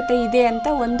ಅವಶ್ಯಕತೆ ಇದೆ ಅಂತ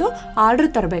ಒಂದು ಆರ್ಡರ್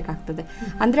ತರಬೇಕಾಗ್ತದೆ.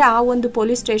 ಅಂದ್ರೆ ಆ ಒಂದು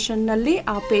ಪೊಲೀಸ್ ಸ್ಟೇಷನ್ ನಲ್ಲಿ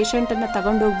ಆ ಪೇಷಂಟ್ ಅನ್ನ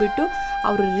ತಗೊಂಡೋಗ್ಬಿಟ್ಟು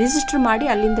ಅವರು ರಿಜಿಸ್ಟರ್ ಮಾಡಿ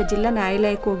ಅಲ್ಲಿಂದ ಜಿಲ್ಲಾ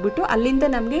ನ್ಯಾಯಾಲಯಕ್ಕೆ ಹೋಗ್ಬಿಟ್ಟು ಅಲ್ಲಿಂದ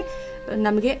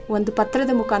ನಮಗೆ ಒಂದು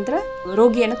ಪತ್ರದ ಮುಖಾಂತರ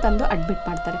ರೋಗಿಯನ್ನು ತಂದು ಅಡ್ಮಿಟ್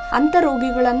ಮಾಡ್ತಾರೆ. ಅಂತ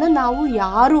ರೋಗಿಗಳನ್ನ ನಾವು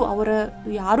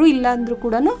ಯಾರು ಇಲ್ಲ ಅಂದ್ರೂ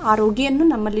ಕೂಡ ಆ ರೋಗಿಯನ್ನು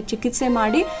ನಮ್ಮಲ್ಲಿ ಚಿಕಿತ್ಸೆ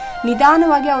ಮಾಡಿ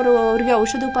ನಿಧಾನವಾಗಿ ಅವರಿಗೆ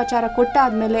ಔಷಧೋಪಚಾರ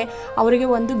ಕೊಟ್ಟಾದ್ಮೇಲೆ ಅವರಿಗೆ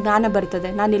ಒಂದು ಜ್ಞಾನ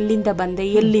ಬರ್ತದೆ, ನಾನು ಎಲ್ಲಿಂದ ಬಂದೆ,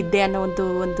 ಎಲ್ಲಿದ್ದೆ ಅನ್ನೋ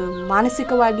ಒಂದು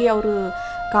ಮಾನಸಿಕವಾಗಿ ಅವರು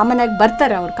ಕಾಮನ್ ಆಗಿ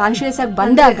ಬರ್ತಾರೆ. ಅವ್ರು ಕಾನ್ಶಿಯಸ್ ಆಗಿ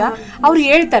ಬಂದಾಗ ಅವ್ರು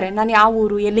ಹೇಳ್ತಾರೆ ನಾನು ಯಾವ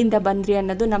ಊರು, ಎಲ್ಲಿಂದ ಬಂದ್ರಿ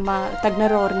ಅನ್ನೋದು ನಮ್ಮ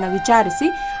ತಜ್ಞರು ಅವ್ರನ್ನ ವಿಚಾರಿಸಿ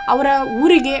ಅವರ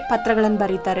ಊರಿಗೆ ಪತ್ರಗಳನ್ನು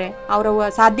ಬರೀತಾರೆ. ಅವರ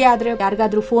ಸಾಧ್ಯ ಆದರೆ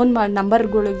ಯಾರಿಗಾದ್ರೂ ಫೋನ್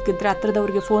ನಂಬರ್ಗಳಿಗಿದ್ರೆ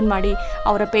ಹತ್ರದವ್ರಿಗೆ ಫೋನ್ ಮಾಡಿ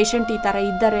ಅವರ ಪೇಷಂಟ್ ಈ ಥರ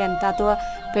ಇದ್ದಾರೆ ಅಂತ ಅಥವಾ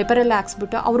ಪೇಪರಲ್ಲಿ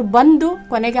ಹಾಕ್ಸ್ಬಿಟ್ಟು ಅವ್ರು ಬಂದು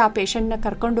ಕೊನೆಗೆ ಆ ಪೇಷಂಟ್ನ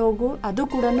ಕರ್ಕೊಂಡು ಹೋಗು ಅದು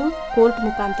ಕೂಡ ಕೋರ್ಟ್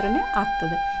ಮುಖಾಂತರನೇ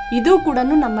ಆಗ್ತದೆ. ಇದು ಕೂಡ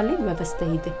ನಮ್ಮಲ್ಲಿ ವ್ಯವಸ್ಥೆ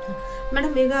ಇದೆ.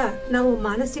 ಮೇಡಮ್, ಈಗ ನಾವು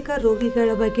ಮಾನಸಿಕ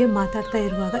ರೋಗಿಗಳ ಬಗ್ಗೆ ಮಾತಾಡ್ತಾ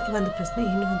ಇರುವಾಗ ಒಂದು ಪ್ರಶ್ನೆ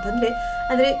ಏನು ಅಂತಂದ್ರೆ,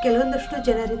 ಅಂದ್ರೆ ಕೆಲವೊಂದಷ್ಟು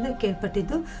ಜನರಿಂದ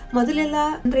ಕೇಳ್ಪಟ್ಟಿದ್ದು, ಮೊದಲೆಲ್ಲ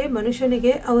ಅಂದ್ರೆ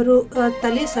ಮನುಷ್ಯನಿಗೆ ಅವರು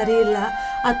ತಲೆ ಸರಿ ಇಲ್ಲ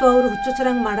ಅಥವಾ ಅವರು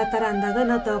ಹುಚ್ಚುಚ್ಚರಂಗ್ ಮಾಡತ್ತಾರ ಅಂದಾಗ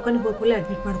ನಾವು ದವಾಖಾನೆಗೆ ಹೋಗಲೇ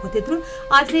ಅಡ್ಮಿಟ್ ಮಾಡ್ಕೋತಿದ್ರು.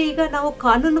 ಆದ್ರೆ ಈಗ ನಾವು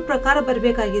ಕಾನೂನು ಪ್ರಕಾರ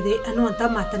ಬರಬೇಕಾಗಿದೆ ಅನ್ನುವಂತ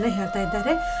ಮಾತನ್ನ ಹೇಳ್ತಾ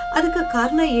ಇದ್ದಾರೆ. ಅದಕ್ಕೆ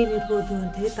ಕಾರಣ ಏನಿರ್ಬೋದು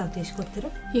ಅಂತ ಹೇಳಿ ತಾವು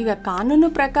ತಿಳಿಸ್ಕೊಡ್ತೀರಾ? ಈಗ ಕಾನೂನು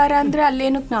ಪ್ರಕಾರ ಅಂದ್ರೆ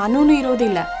ಅಲ್ಲೇನು ಕಾನೂನು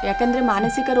ಇರೋದಿಲ್ಲ. ಯಾಕಂದ್ರೆ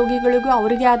ಮಾನಸಿಕ ರೋಗಿಗಳಿಗೂ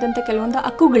ಅವರಿಗೆ ಆದಂತ ಕೆಲವೊಂದು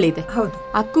ಹಕ್ಕುಗಳಿದೆ. ಹೌದು,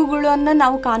 ಹಕ್ಕುಗಳನ್ನ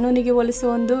ನಾವು ಕಾನೂನಿಗೆ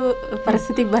ಹೋಲಿಸುವ ಒಂದು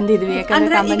ಪರಿಸ್ಥಿತಿಗೆ ಬಂದಿದ್ವಿ.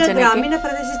 ಯಾಕಂದ್ರೆ ಗ್ರಾಮೀಣ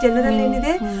ಪ್ರದೇಶ ಜನರಲ್ಲಿ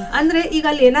ಏನಿದೆ ಅಂದ್ರೆ ಈಗ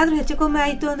ಅಲ್ಲಿ ಏನಾದ್ರೂ ಹೆಚ್ಚು ಕಮ್ಮಿ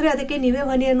ಆಯ್ತು ಅಂದ್ರೆ ಅದಕ್ಕೆ ನೀವೇ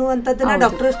ಹೊಣೆ ಅನ್ನುವಂಥದ್ದನ್ನ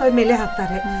ಡಾಕ್ಟರ್ಸ್ ಮೇಲೆ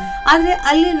ಹಾಕ್ತಾರೆ. ಆದ್ರೆ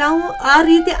ಅಲ್ಲಿ ನಾವು ಆ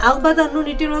ರೀತಿ ಆಗ್ಬಾರ್ದು ಅನ್ನೋ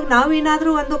ನಿಟ್ಟಿನೊಳಗೆ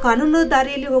ನಾವೇನಾದ್ರೂ ಒಂದು ಕಾನೂನು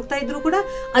ದಾರಿಯಲ್ಲಿ ಹೋಗ್ತಾ ಇದ್ರು ಕೂಡ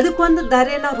ಅದಕ್ಕೊಂದು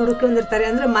ದಾರಿಯನ್ನು ಅವ್ರು ಹುಡುಕೊಂಡಿರ್ತಾರೆ,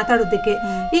 ಅಂದ್ರೆ ಮಾತಾಡೋದಕ್ಕೆ.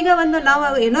 ಈಗ ನಾವು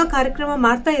ಏನೋ ಕಾರ್ಯಕ್ರಮ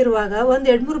ಮಾಡ್ತಾ ಇರುವಾಗ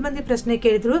 1-2-3 ಮಂದಿ ಪ್ರಶ್ನೆ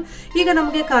ಕೇಳಿದ್ರು. ಈಗ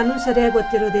ನಮಗೆ ಕಾನೂನು ಸರಿಯಾಗಿ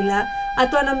ಗೊತ್ತಿರೋದಿಲ್ಲ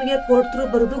ಅಥವಾ ನಮಗೆ ಕೋರ್ಟ್ ಥ್ರೂ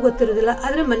ಬರೋದು ಗೊತ್ತಿರೋದಿಲ್ಲ,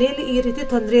 ಆದ್ರೆ ಮನೆಯಲ್ಲಿ ಈ ರೀತಿ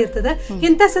ತೊಂದರೆ ಇರ್ತದೆ.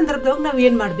 ಇಂಥ ಸಂದರ್ಭದಾಗ ನಾವ್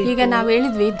ಏನ್ ಮಾಡ್ಬೇಕು? ಈಗ ನಾವ್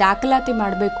ಹೇಳಿದ್ವಿ ದಾಖಲಾತಿ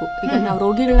ಮಾಡ್ಬೇಕು. ಈಗ ನಾವು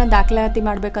ರೋಗಿಗಳನ್ನ ದಾಖಲಾತಿ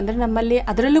ಮಾಡ್ಬೇಕಂದ್ರೆ ನಮ್ಮಲ್ಲಿ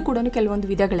ಅದರಲ್ಲೂ ಕೂಡ ಕೆಲವೊಂದು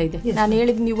ವಿಧಗಳಿದೆ. ನಾನು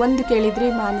ಹೇಳಿದ್ ನೀವು ಒಂದು ಕೇಳಿದ್ರಿ,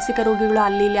 ಮಾನಸಿಕ ರೋಗಿಗಳು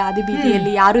ಅಲ್ಲಿ ಆದಿ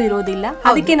ಬೀದಿಯಲ್ಲಿ ಯಾರು ಇರೋದಿಲ್ಲ,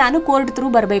 ಅದಕ್ಕೆ ನಾನು ಕೋರ್ಟ್ ಥ್ರೂ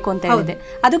ಬರ್ಬೇಕು ಅಂತ ಹೇಳಿದೆ.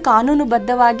 ಅದು ಕಾನೂನು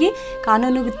ಬದ್ಧವಾಗಿ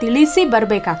ಕಾನೂನಿಗೆ ತಿಳಿಸಿ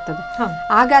ಬರ್ಬೇಕಾಗ್ತದೆ.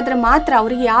 ಹಾಗಾದ್ರೆ ಮಾತ್ರ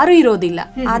ಅವ್ರಿಗೆ ಯಾರು ಇರೋದಿಲ್ಲ,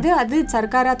 ಅದು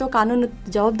ಸರ್ಕಾರ ಅಥವಾ ಕಾನೂನು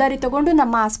ಜವಾಬ್ದಾರಿ ತಗೊಂಡು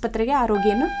ನಮ್ಮ ಆಸ್ಪತ್ರೆಗೆ ಆ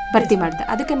ರೋಗಿಯನ್ನು ಭರ್ತಿ ಮಾಡ್ತಾರೆ.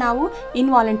 ಅದಕ್ಕೆ ನಾವು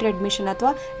ಇನ್ವಾಲಂಟರಿ ಅಡ್ಮಿಷನ್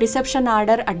ಅಥವಾ ರಿಸೆಪ್ಷನ್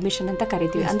ಆರ್ಡರ್ ಅಡ್ಮಿಷನ್ ಅಂತ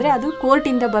ಕರಿತೀವಿ. ಅಂದ್ರೆ ಅದು ಕೋರ್ಟ್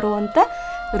ಇಂದ ಬರುವಂತ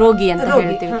ರೋಗಿ ಅಂತ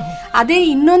ಹೇಳ್ತೀವಿ. ಅದೇ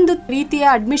ಇನ್ನೊಂದು ರೀತಿಯ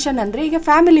ಅಡ್ಮಿಷನ್ ಅಂದ್ರೆ ಈಗ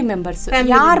ಫ್ಯಾಮಿಲಿ ಮೆಂಬರ್ಸ್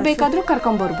ಯಾರು ಬೇಕಾದ್ರೂ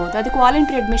ಕರ್ಕೊಂಡ್ ಬರ್ಬೋದು, ಅದಕ್ಕೆ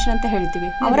ವಾಲಂಟರಿ ಅಡ್ಮಿಷನ್ ಅಂತ ಹೇಳ್ತೀವಿ.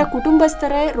 ಅವರ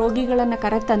ಕುಟುಂಬಸ್ಥರೇ ರೋಗಿಗಳನ್ನ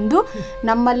ಕರೆತಂದು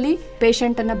ನಮ್ಮಲ್ಲಿ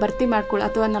ಪೇಷಂಟ್ ಅನ್ನ ಭರ್ತಿ ಮಾಡ್ಕೊಳ್ಳೋ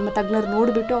ಅಥವಾ ನಮ್ಮ ತಜ್ಞರು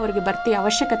ನೋಡ್ಬಿಟ್ಟು ಅವರಿಗೆ ಭರ್ತಿ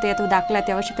ಅವಶ್ಯಕತೆ ಅಥವಾ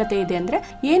ದಾಖಲಾತಿ ಅವಶ್ಯಕತೆ ಇದೆ ಅಂದ್ರೆ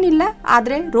ಏನಿಲ್ಲ,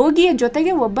 ಆದ್ರೆ ರೋಗಿಯ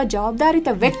ಜೊತೆಗೆ ಒಬ್ಬ ಜವಾಬ್ದಾರಿತ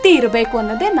ವ್ಯಕ್ತಿ ಇರಬೇಕು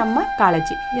ಅನ್ನೋದೇ ನಮ್ಮ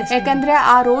ಕಾಳಜಿ. ಯಾಕಂದ್ರೆ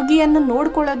ಆ ರೋಗಿಯನ್ನು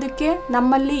ನೋಡ್ಕೊಳ್ಳೋದಕ್ಕೆ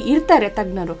ನಮ್ಮಲ್ಲಿ ಇರ್ತಾರೆ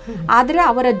ತಜ್ಞರು, ಆದ್ರೆ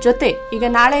ಅವರ ಜೊತೆ ಈಗ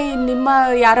ನಾಳೆ ನಿಮ್ಮ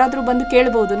ಯಾರಾದ್ರೂ ಬಂದು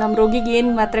ಕೇಳ್ಬೋದು ನಮ್ ರೋಗಿಗೆ ಏನ್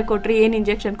ಮಾತ್ರೆ ಕೊಟ್ರಿ, ಏನ್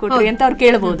ಇಂಜೆಕ್ಷನ್ ಕೊಟ್ರಿ ಅಂತ ಅವ್ರು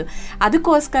ಕೇಳಬಹುದು.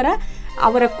 ಅದಕ್ಕೋಸ್ಕರ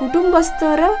ಅವರ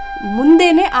ಕುಟುಂಬಸ್ಥರ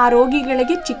ಮುಂದೆನೆ ಆ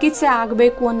ರೋಗಿಗಳಿಗೆ ಚಿಕಿತ್ಸೆ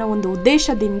ಆಗಬೇಕು ಅನ್ನೋ ಒಂದು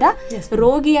ಉದ್ದೇಶದಿಂದ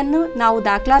ರೋಗಿಯನ್ನು ನಾವು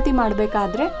ದಾಖಲಾತಿ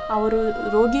ಮಾಡಬೇಕಾದ್ರೆ ಅವರು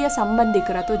ರೋಗಿಯ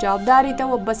ಸಂಬಂಧಿಕರು ಅಥವಾ ಜವಾಬ್ದಾರಿತ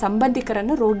ಒಬ್ಬ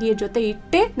ಸಂಬಂಧಿಕರನ್ನು ರೋಗಿಯ ಜೊತೆ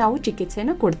ಇಟ್ಟೇ ನಾವು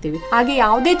ಚಿಕಿತ್ಸೆನ ಕೊಡ್ತೀವಿ. ಹಾಗೆ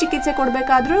ಯಾವುದೇ ಚಿಕಿತ್ಸೆ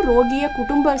ಕೊಡಬೇಕಾದ್ರೂ ರೋಗಿಯ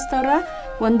ಕುಟುಂಬಸ್ಥರ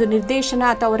ಒಂದು ನಿರ್ದೇಶನ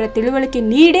ಅಥವಾ ಅವರ ತಿಳುವಳಿಕೆ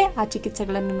ನೀಡೇ ಆ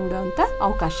ಚಿಕಿತ್ಸೆಗಳನ್ನು ನೋಡುವಂತ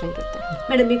ಅವಕಾಶ ಇರುತ್ತೆ.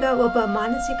 ಮೇಡಮ್, ಈಗ ಒಬ್ಬ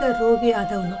ಮಾನಸಿಕ ರೋಗಿ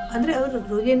ಆದವನು ಅಂದ್ರೆ ಅವರು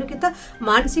ರೋಗಿ ಅನ್ನೋಕ್ಕಿಂತ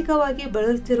ಮಾನಸಿಕವಾಗಿ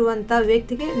ಬಳಲ್ತಿರುವಂತ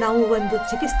ವ್ಯಕ್ತಿಗೆ ನಾವು ಒಂದು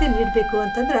ಚಿಕಿತ್ಸೆ ನೀಡಬೇಕು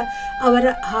ಅಂತಂದ್ರೆ ಅವರ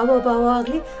ಹಾವಭಾವ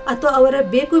ಆಗ್ಲಿ ಅಥವಾ ಅವರ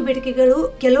ಬೇಕು ಬೇಡಿಕೆಗಳು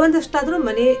ಕೆಲವೊಂದಷ್ಟಾದ್ರೂ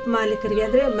ಮನೆ ಮಾಲೀಕರಿಗೆ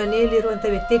ಅಂದ್ರೆ ಮನೆಯಲ್ಲಿರುವಂತ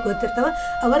ವ್ಯಕ್ತಿಗೆ ಗೊತ್ತಿರ್ತಾವ,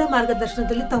 ಅವರ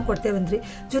ಮಾರ್ಗದರ್ಶನದಲ್ಲಿ ತಾವು ಕೊಡ್ತೇವಂದ್ರಿ.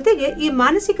 ಜೊತೆಗೆ ಈ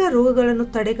ಮಾನಸಿಕ ರೋಗಗಳನ್ನು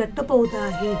ತಡೆಗಟ್ಟಬಹುದಾ?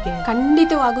 ಹೇಗೆ?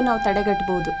 ಖಂಡಿತವಾಗೂ ನಾವು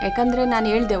ತಡೆಗಟ್ಟಬಹುದು. ಯಾಕಂದ್ರೆ ನಾನು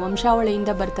ಹೇಳ್ದೆ ವಂಶಾವಳಿಯಿಂದ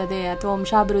ಬರ್ತದೆ ಅಥವಾ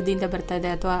ವಂಶಾಭಿವೃದ್ಧಿಯಿಂದ ಬರ್ತದೆ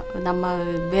ಅಥವಾ ನಮ್ಮ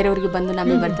ಬೇರೆಯವ್ರಿಗೆ ಬಂದು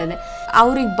ನಮಗೆ ಬರ್ತದೆ.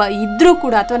 ಅವ್ರಿಗೆ ಇದ್ರೂ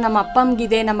ಕೂಡ ಅಥವಾ ನಮ್ಮ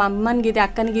ಅಪ್ಪಂಗಿದೆ ನಮ್ಮ ಅಮ್ಮನ್ಗಿದೆ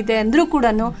ಅಕ್ಕನಿಗಿದೆ ಅಂದ್ರೂ ಕೂಡ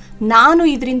ನಾನು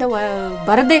ಇದರಿಂದ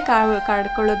ಬರದೇ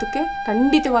ಕಾಡ್ಕೊಳ್ಳೋದಕ್ಕೆ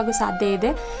ಖಂಡಿತವಾಗೂ ಸಾಧ್ಯ ಇದೆ.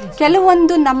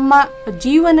 ಕೆಲವೊಂದು ನಮ್ಮ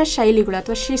ಜೀವನ ಶೈಲಿಗಳು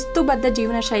ಅಥವಾ ಶಿಸ್ತುಬದ್ಧ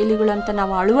ಜೀವನ ಶೈಲಿಗಳು ಅಂತ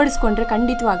ನಾವು ಅಳವಡಿಸ್ಕೊಂಡ್ರೆ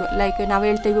ಖಂಡಿತವಾಗೂ, ಲೈಕ್ ನಾವು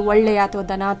ಹೇಳ್ತೀವಿ ಒಳ್ಳೆಯ ಅಥವಾ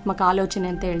ಧನಾತ್ಮಕ ಆಲೋಚನೆ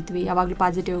ಅಂತ ಹೇಳ್ತೀವಿ, ಯಾವಾಗಲೂ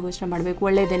ಪಾಸಿಟಿವ್ ಯೋಚನೆ ಮಾಡಬೇಕು,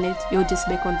 ಒಳ್ಳೆಯದನ್ನೇ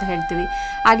ಯೋಚಿಸಬೇಕು ಅಂತ ಹೇಳ್ತೀವಿ.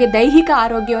 ಹಾಗೆ ದೈಹಿಕ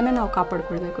ಆರೋಗ್ಯವನ್ನು ನಾವು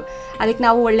ಕಾಪಾಡ್ಕೊಳ್ಬೇಕು. ಅದಕ್ಕೆ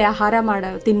ನಾವು ಒಳ್ಳೆ ಆಹಾರ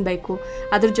ತಿನ್ನಬೇಕು,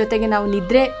 ಅದ್ರ ಜೊತೆಗೆ ನಾವು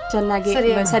ನಿದ್ರೆ ಚೆನ್ನಾಗಿ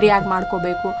ಸರಿಯಾಗಿ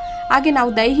ಮಾಡ್ಕೋಬೇಕು. ಹಾಗೆ ನಾವು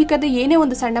ದೈಹಿಕದ ಏನೇ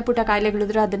ಒಂದು ಸಣ್ಣ ಪುಟ್ಟ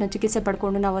ಕಾಯಿಲೆಗಳಿದ್ರೆ ಅದನ್ನು ಚಿಕಿತ್ಸೆ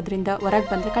ಪಡ್ಕೊಂಡು ನಾವು ಅದರಿಂದ ಹೊರಗೆ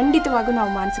ಬಂದರೆ ಖಂಡಿತವಾಗೂ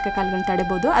ನಾವು ಮಾನಸಿಕ ಕಾಯಿಲೆಗಳನ್ನ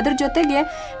ತಡೆಬೋದು. ಅದ್ರ ಜೊತೆಗೆ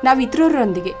ನಾವು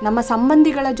ಇತರರೊಂದಿಗೆ, ನಮ್ಮ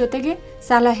ಸಂಬಂಧಿಗಳ ಜೊತೆಗೆ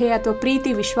ಸಲಹೆ ಅಥವಾ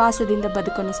ಪ್ರೀತಿ ವಿಶ್ವಾಸದಿಂದ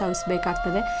ಬದುಕನ್ನು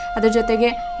ಸಾಗಿಸಬೇಕಾಗ್ತದೆ. ಅದ್ರ ಜೊತೆಗೆ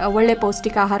ಒಳ್ಳೆ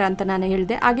ಪೌಷ್ಟಿಕ ಆಹಾರ ಅಂತ ನಾನು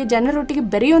ಹೇಳಿದೆ. ಹಾಗೆ ಜನರೊಟ್ಟಿಗೆ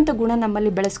ಬೆರೆಯುವಂಥ ಗುಣ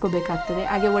ನಮ್ಮಲ್ಲಿ ಬೆಳೆಸ್ಕೋಬೇಕಾಗ್ತದೆ.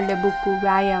 ಹಾಗೆ ಒಳ್ಳೆ ಬುಕ್ಕು,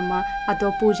 ವ್ಯಾಯಾಮ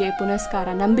ಅಥವಾ ಪೂಜೆ ಪುನಸ್ಕಾರ,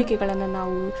 ನಂಬಿಕೆಗಳನ್ನು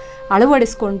ನಾವು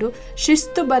ಅಳವಡಿಸ್ಕೊಂಡು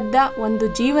ಶಿಸ್ತುಬದ್ಧ ಒಂದು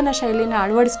ಜೀವನ ಶೈಲಿನ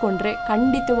ಅಳವಡಿಸ್ಕೊಂಡ್ರೆ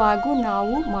ಖಂಡಿತವಾಗೂ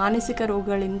ನಾವು ಮಾನಸಿಕ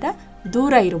ರೋಗಗಳಿಂದ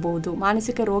ದೂರ ಇರಬಹುದು.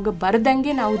 ಮಾನಸಿಕ ರೋಗ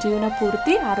ಬರದಂಗೆ ನಾವು ಜೀವನ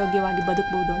ಪೂರ್ತಿ ಆರೋಗ್ಯವಾಗಿ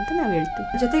ಬದುಕಬಹುದು ಅಂತ ನಾವು ಹೇಳ್ತೀವಿ.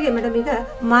 ಜೊತೆಗೆ ಮೇಡಮ್, ಈಗ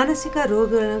ಮಾನಸಿಕ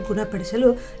ರೋಗಗಳನ್ನು ಗುಣಪಡಿಸಲು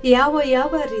ಯಾವ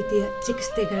ಯಾವ ರೀತಿಯ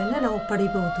ಚಿಕಿತ್ಸೆಗಳನ್ನ ನಾವು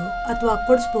ಪಡಿಬಹುದು ಅಥವಾ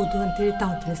ಕೊಡಿಸಬಹುದು ಅಂತೇಳಿ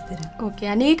ತಾವು ತಿಳಿಸ್ತೀರಾ? ಓಕೆ,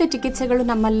 ಅನೇಕ ಚಿಕಿತ್ಸೆಗಳು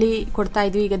ನಮ್ಮಲ್ಲಿ ಕೊಡ್ತಾ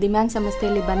ಇದ್ವಿ. ಈಗ ದಿಮ್ಯಾಂಗ್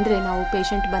ಸಂಸ್ಥೆಯಲ್ಲಿ ಬಂದರೆ ನಾವು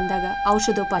ಪೇಷಂಟ್ ಬಂದಾಗ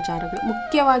ಔಷಧೋಪಚಾರಗಳು,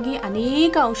 ಮುಖ್ಯವಾಗಿ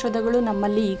ಅನೇಕ ಔಷಧಗಳು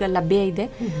ನಮ್ಮಲ್ಲಿ ಈಗ ಲಭ್ಯ ಇದೆ.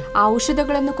 ಆ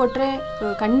ಔಷಧಗಳನ್ನು ಕೊಟ್ಟರೆ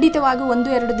ಖಂಡಿತವಾಗಿ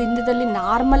 1-2 ದಿನದಲ್ಲಿ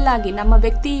ನಾರ್ಮಲ್ ಆಗಿ ನಮ್ಮ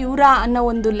ವ್ಯಕ್ತಿ ಇವರ ಅನ್ನೋ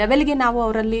ಒಂದು ಲೆವೆಲ್ಗೆ ನಾವು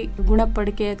ಅವರಲ್ಲಿ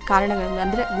ಗುಣಪಡಿಕೆ ಕಾರಣಗಳು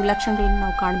ಅಂದರೆ ಲಕ್ಷಣಗಳನ್ನು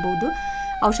ನಾವು ಕಾಣಬಹುದು.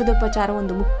 ಔಷಧೋಪಚಾರ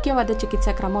ಒಂದು ಮುಖ್ಯವಾದ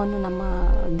ಚಿಕಿತ್ಸಾ ಕ್ರಮವನ್ನು ನಮ್ಮ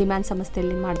ದಿಮ್ಯಾಂಗ್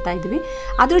ಸಂಸ್ಥೆಯಲ್ಲಿ ಮಾಡ್ತಾ ಇದ್ವಿ.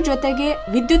 ಅದ್ರ ಜೊತೆಗೆ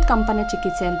ವಿದ್ಯುತ್ ಕಂಪನ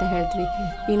ಚಿಕಿತ್ಸೆ ಅಂತ ಹೇಳ್ತೀವಿ.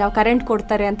 ಈಗ ನಾವು ಕರೆಂಟ್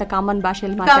ಕೊಡ್ತಾರೆ ಅಂತ ಕಾಮನ್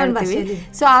ಭಾಷೆಯಲ್ಲಿ ಮಾತಾಡ್ತೀವಿ.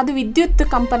 ಸೊ ಅದು ವಿದ್ಯುತ್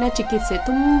ಕಂಪನ ಚಿಕಿತ್ಸೆ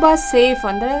ತುಂಬಾ ಸೇಫ್,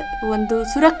 ಅಂದ್ರೆ ಒಂದು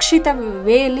ಸುರಕ್ಷಿತ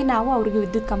ವೇಯಲ್ಲಿ ನಾವು ಅವ್ರಿಗೆ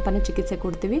ವಿದ್ಯುತ್ ಕಂಪನ ಚಿಕಿತ್ಸೆ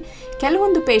ಕೊಡ್ತೀವಿ.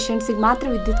 ಕೆಲವೊಂದು ಪೇಷಂಟ್ಸಿಗೆ ಮಾತ್ರ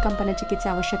ವಿದ್ಯುತ್ ಕಂಪನ ಚಿಕಿತ್ಸೆ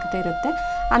ಅವಶ್ಯಕತೆ ಇರುತ್ತೆ.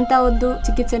 ಅಂತ ಒಂದು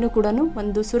ಚಿಕಿತ್ಸೆನೂ ಕೂಡ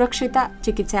ಒಂದು ಸುರಕ್ಷಿತ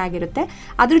ಚಿಕಿತ್ಸೆ ಆಗಿರುತ್ತೆ.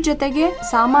 ಅದ್ರ ಜೊತೆಗೆ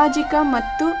ಸಾಮಾಜಿಕ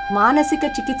ಮತ್ತು ಮಾನಸಿಕ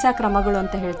ಚಿಕಿತ್ಸಾ ಕ್ರಮಗಳು ಅಂತ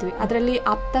ಹೇಳ್ತೀವಿ. ಅದರಲ್ಲಿ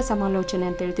ಆಪ್ತ ಸಮಾಲೋಚನೆ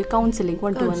ಅಂತ ಹೇಳ್ತೀವಿ, ಕೌನ್ಸಿಲಿಂಗ್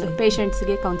 1-to-1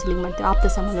 ಪೇಷಂಟ್ಸ್ಗೆ ಕೌನ್ಸಿಲಿಂಗ್ ಮಾಡ್ತೀವಿ. ಆಪ್ತ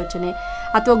ಸಮಾಲೋಚನೆ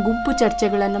ಅಥವಾ ಗುಂಪು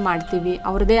ಚರ್ಚೆಗಳನ್ನು ಮಾಡ್ತೀವಿ.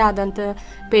 ಅವ್ರದೇ ಆದಂಥ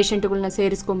ಪೇಷಂಟ್ಗಳನ್ನ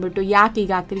ಸೇರಿಸ್ಕೊಂಡ್ಬಿಟ್ಟು ಯಾಕೆ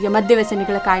ಈಗ ಆಗ್ತದೆ, ಈಗ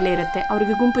ಮದ್ಯವ್ಯಸನಿಗಳ ಕಾಯಿಲೆ ಇರುತ್ತೆ,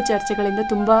 ಅವರಿಗೆ ಗುಂಪು ಚರ್ಚೆಗಳಿಂದ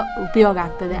ತುಂಬ ಉಪಯೋಗ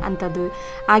ಆಗ್ತದೆ ಅಂಥದ್ದು.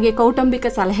 ಹಾಗೆ ಕೌಟುಂಬಿಕ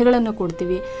ಸಲಹೆಗಳನ್ನು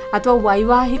ಕೊಡ್ತೀವಿ ಅಥವಾ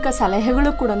ವೈವಾಹಿಕ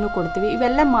ಸಲಹೆಗಳು ಕೂಡ ಕೊಡ್ತೀವಿ.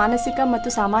 ಇವೆಲ್ಲ ಮಾನಸಿಕ ಮತ್ತು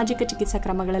ಸಾಮಾಜಿಕ ಚಿಕಿತ್ಸಾ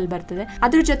ಕ್ರಮಗಳಲ್ಲಿ ಬರ್ತದೆ.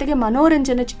 ಅದ್ರ ಜೊತೆಗೆ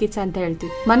ಮನೋರಂಜನೆ ಚಿಕಿತ್ಸೆ ಅಂತ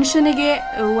ಹೇಳ್ತೀವಿ. ಮನುಷ್ಯನಿಗೆ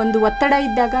ಒಂದು ಒತ್ತಡ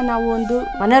ಇದ್ದಾಗ ನಾವು ಒಂದು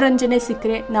ಮನೋರಂಜನೆ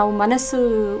ಸಿಕ್ಕರೆ, ನಾವು ಮನಸ್ಸು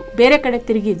ಬೇರೆ ಕಡೆ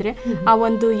ತಿರುಗಿದ್ರೆ ಆ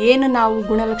ಒಂದು ಏನು ನಾವು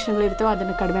ಗುಣಲಕ್ಷಣಗಳು ಇರ್ತವೋ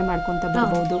ಅದನ್ನು ಕಡಿಮೆ ಮಾಡ್ಕೊಂತ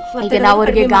ಬರಬಹುದು. ಈಗ ನಾವು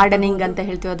ಅವರಿಗೆ ಗಾರ್ಡನಿಂಗ್ ಅಂತ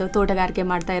ಹೇಳ್ತೀವಿ, ಅದು ತೋಟಗಾರಿಕೆ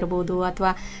ಮಾಡ್ತಾ ಇರಬಹುದು,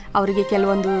 ಅಥವಾ ಅವರಿಗೆ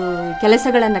ಕೆಲವೊಂದು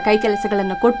ಕೈ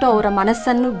ಕೆಲಸಗಳನ್ನ ಕೊಟ್ಟು ಅವರ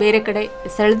ಮನಸ್ಸನ್ನು ಬೇರೆ ಕಡೆ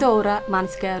ಸೆಳೆದು ಅವರ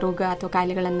ಮಾನಸಿಕ ರೋಗ ಅಥವಾ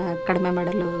ಕಾಯಿಲೆಗಳನ್ನ ಕಡಿಮೆ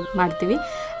ಮಾಡಲು ಮಾಡ್ತೀವಿ.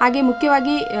 ಹಾಗೆ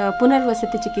ಮುಖ್ಯವಾಗಿ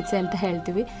ಪುನರ್ವಸತಿ ಚಿಕಿತ್ಸೆ ಅಂತ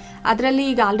ಹೇಳ್ತೀವಿ. ಅದರಲ್ಲಿ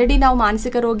ಈಗ ಆಲ್ರೆಡಿ ನಾವು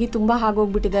ಮಾನಸಿಕ ರೋಗಿ ತುಂಬಾ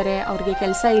ಆಗೋಗ್ಬಿಟ್ಟಿದ್ದಾರೆ, ಅವ್ರಿಗೆ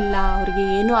ಕೆಲಸ ಇಲ್ಲ, ಅವ್ರಿಗೆ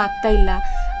ಏನೂ ಆಗ್ತಾ ಇಲ್ಲ,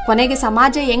 ಕೊನೆಗೆ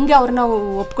ಸಮಾಜ ಹೆಂಗೆ ಅವ್ರನ್ನ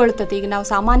ಒಪ್ಕೊಳ್ತದೆ. ಈಗ ನಾವು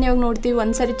ಸಾಮಾನ್ಯವಾಗಿ ನೋಡ್ತೀವಿ,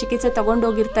 ಒಂದ್ಸರಿ ಚಿಕಿತ್ಸೆ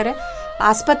ತಗೊಂಡೋಗಿರ್ತಾರೆ,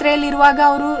 ಆಸ್ಪತ್ರೆಯಲ್ಲಿ ಇರುವಾಗ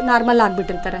ಅವರು ನಾರ್ಮಲ್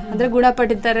ಆಗ್ಬಿಟ್ಟಿರ್ತಾರೆ, ಅಂದ್ರೆ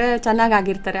ಗುಣಪಟ್ಟಿರ್ತಾರೆ,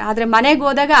 ಚೆನ್ನಾಗಿರ್ತಾರೆ. ಆದ್ರೆ ಮನೆಗೆ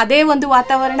ಹೋದಾಗ ಅದೇ ಒಂದು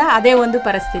ವಾತಾವರಣ, ಅದೇ ಒಂದು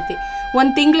ಪರಿಸ್ಥಿತಿ,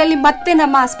 1 ತಿಂಗಳಲ್ಲಿ ಮತ್ತೆ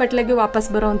ನಮ್ಮ ಹಾಸ್ಪಿಟ್ಲಿಗೆ ವಾಪಸ್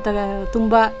ಬರುವಂತ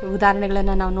ತುಂಬಾ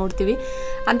ಉದಾಹರಣೆಗಳನ್ನ ನಾವು ನೋಡ್ತೀವಿ.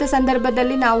 ಅಂತ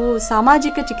ಸಂದರ್ಭದಲ್ಲಿ ನಾವು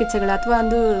ಸಾಮಾಜಿಕ ಚಿಕಿತ್ಸೆಗಳು ಅಥವಾ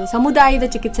ಒಂದು ಸಮುದಾಯದ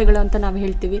ಚಿಕಿತ್ಸೆಗಳು ಅಂತ ನಾವು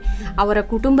ಹೇಳ್ತೀವಿ. ಅವರ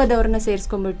ಕುಟುಂಬದವ್ರನ್ನ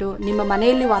ಸೇರಿಸ್ಕೊಂಡ್ಬಿಟ್ಟು ನಿಮ್ಮ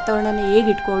ಮನೆಯಲ್ಲಿ ವಾತಾವರಣನ ಹೇಗೆ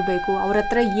ಇಟ್ಕೊಳ್ಬೇಕು, ಅವ್ರ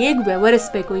ಹತ್ರ ಹೇಗೆ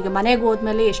ವ್ಯವಹರಿಸಬೇಕು. ಈಗ ಮನೆಗೆ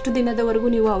ಹೋದ್ಮೇಲೆ ಎಷ್ಟು ದಿನದವರೆಗೂ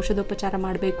ನೀವು ಔಷಧೋಪಚಾರ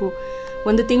ಮಾಡಬೇಕು,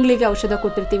 1 ತಿಂಗಳಿಗೆ ಔಷಧ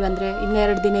ಕೊಟ್ಟಿರ್ತೀವಿ ಅಂದ್ರೆ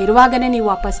 2 ದಿನ ಇರುವಾಗನೇ ನೀವು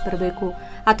ವಾಪಸ್ ಬರಬೇಕು.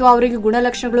 ಅಥವಾ ಅವರಿಗೆ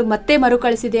ಗುಣಲಕ್ಷಣಗಳು ಮತ್ತೆ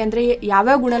ಮರುಕಳಿಸಿದೆ ಅಂದ್ರೆ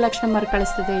ಯಾವ್ಯಾವ ಗುಣಲಕ್ಷಣ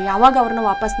ಮರುಕಳಿಸ್ತದೆ, ಯಾವಾಗ ಅವ್ರನ್ನ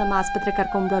ವಾಪಸ್ ನಮ್ಮ ಆಸ್ಪತ್ರೆ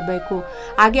ಕರ್ಕೊಂಡ್ ಬರ್ಬೇಕು.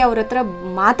 ಹಾಗೆ ಅವ್ರ ಹತ್ರ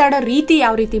ಮಾತಾಡೋ ರೀತಿ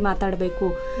ಯಾವ ರೀತಿ ಮಾತಾಡಬೇಕು.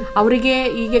 ಅವರಿಗೆ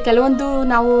ಈಗ ಕೆಲವೊಂದು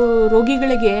ನಾವು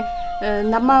ರೋಗಿಗಳಿಗೆ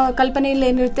ನಮ್ಮ ಕಲ್ಪನೆಯಲ್ಲಿ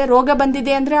ಏನಿರುತ್ತೆ, ರೋಗ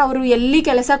ಬಂದಿದೆ ಅಂದ್ರೆ ಅವರು ಎಲ್ಲಿ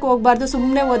ಕೆಲಸಕ್ಕೆ ಹೋಗ್ಬಾರ್ದು,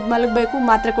 ಸುಮ್ಮನೆ ಮಲಗಬೇಕು,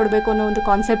 ಮಾತ್ರೆ ಕೊಡಬೇಕು ಅನ್ನೋ ಒಂದು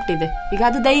ಕಾನ್ಸೆಪ್ಟ್ ಇದೆ. ಈಗ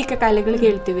ಅದು ದೈಹಿಕ ಕಾಯಿಲೆಗಳಿಗೆ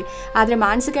ಹೇಳ್ತೀವಿ. ಆದ್ರೆ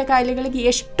ಮಾನಸಿಕ ಕಾಯಿಲೆಗಳಿಗೆ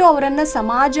ಎಷ್ಟು ಅವರನ್ನ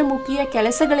ಸಮಾಜಮುಖಿಯ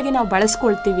ಕೆಲಸಗಳಿಗೆ ನಾವು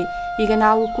ಬಳಸ್ಕೊಳ್ತೀವಿ. ಈಗ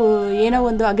ನಾವು ಏನೋ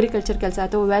ಒಂದು ಅಗ್ರಿಕಲ್ಚರ್ ಕೆಲಸ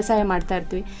ಅಥವಾ ವ್ಯವಸಾಯ ಮಾಡ್ತಾ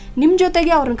ಇರ್ತೀವಿ, ನಿಮ್ಮ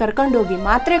ಜೊತೆಗೆ ಅವ್ರನ್ನ ಕರ್ಕೊಂಡೋಗಿ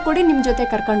ಮಾತ್ರೆ ಕೊಡಿ, ನಿಮ್ಮ ಜೊತೆ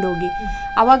ಕರ್ಕೊಂಡೋಗಿ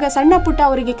ಅವಾಗ ಸಣ್ಣ ಪುಟ್ಟ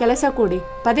ಅವರಿಗೆ ಕೆಲಸ ಕೊಡಿ,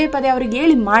 ಪದೇ ಪದೇ ಅವ್ರಿಗೆ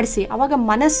ಹೇಳಿ ಮಾಡಿಸಿ. ಅವಾಗ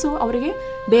ಮನಸ್ಸು ಅವರಿಗೆ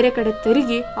ಬೇರೆ ಕಡೆ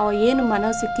ತಿರುಗಿ ಏನು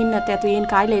ಮನಸ್ಸು ಖಿನ್ನತೆ ಅಥವಾ ಏನು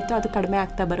ಕಾಯಿಲೆ ಇತ್ತು ಅದು ಕಡಿಮೆ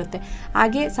ಆಗ್ತಾ ಬರುತ್ತೆ.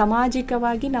 ಹಾಗೆ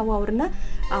ಸಾಮಾಜಿಕವಾಗಿ ನಾವು ಅವ್ರನ್ನ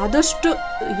ಆದಷ್ಟು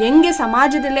ಹೆಂಗೆ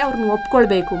ಸಮಾಜದಲ್ಲೇ ಅವ್ರನ್ನ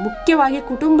ಒಪ್ಕೊಳ್ಬೇಕು, ಮುಖ್ಯವಾಗಿ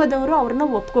ಕುಟುಂಬದವರು ಅವ್ರನ್ನ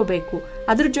ಒಪ್ಕೋಬೇಕು.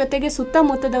 ಅದ್ರ ಜೊತೆಗೆ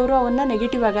ಸುತ್ತಮುತ್ತದವರು ಅವನ್ನ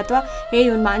ನೆಗೆಟಿವ್ ಆಗಿ ಅಥವಾ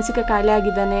ಇವನು ಮಾನಸಿಕ ಕಾಯಿಲೆ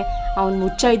ಆಗಿದ್ದಾನೆ, ಅವನು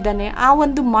ಮುಚ್ಚ ಇದ್ದಾನೆ, ಆ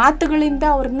ಒಂದು ಮಾತುಗಳಿಂದ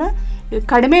ಅವ್ರನ್ನ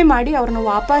ಕಡಿಮೆ ಮಾಡಿ ಅವ್ರನ್ನ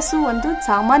ವಾಪಸ್ಸು ಒಂದು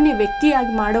ಸಾಮಾನ್ಯ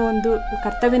ವ್ಯಕ್ತಿಯಾಗಿ ಮಾಡೋ ಒಂದು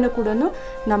ಕರ್ತವ್ಯನೂ ಕೂಡ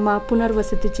ನಮ್ಮ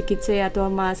ಪುನರ್ವಸತಿ ಚಿಕಿತ್ಸೆ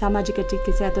ಅಥವಾ ಸಾಮಾಜಿಕ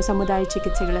ಚಿಕಿತ್ಸೆ ಅಥವಾ ಸಮುದಾಯ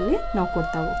ಚಿಕಿತ್ಸೆಗಳಲ್ಲಿ ನಾವು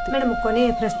ಕೊಡ್ತಾ ಹೋಗ್ತೀವಿ. ಮೇಡಮ್, ಕೊನೆಯ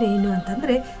ಪ್ರಶ್ನೆ ಏನು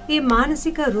ಅಂತಂದ್ರೆ, ಈ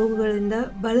ಮಾನಸಿಕ ರೋಗಗಳಿಂದ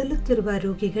ಬಳಲುತ್ತಿರುವ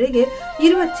ರೋಗಿಗಳಿಗೆ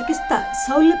ಇರುವ ಚಿಕಿತ್ಸಾ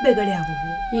ಸೌಲಭ್ಯಗಳ್ಯಾವುವು?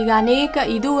 ಈಗ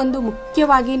ಇದು ಒಂದು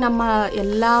ಮುಖ್ಯವಾಗಿ ನಮ್ಮ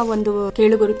ಎಲ್ಲ ಒಂದು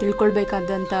ಕೇಳುಗರು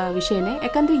ತಿಳ್ಕೊಳ್ಬೇಕಾದಂತ ವಿಷಯನೇ.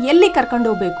 ಯಾಕಂದ್ರೆ ಎಲ್ಲಿ ಕರ್ಕೊಂಡು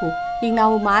ಹೋಗ್ಬೇಕು? ಈಗ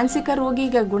ನಾವು ಮಾನಸಿಕ ರೋಗಿ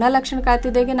ಈಗ ಗುಣಲಕ್ಷಣ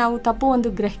ಕಾಯ್ತಿದ್ದಾಗೆ ನಾವು ತಪ್ಪು ಒಂದು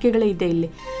ಗ್ರಹಿಕೆಗಳೇ ಇದೆ ಇಲ್ಲಿ.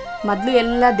 ಮೊದಲು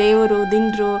ಎಲ್ಲ ದೇವರು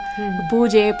ದಿಂಡ್ರು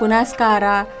ಪೂಜೆ ಪುನಸ್ಕಾರ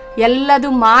ಎಲ್ಲದು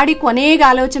ಮಾಡಿ ಕೊನೆಗೆ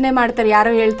ಆಲೋಚನೆ ಮಾಡ್ತಾರೆ.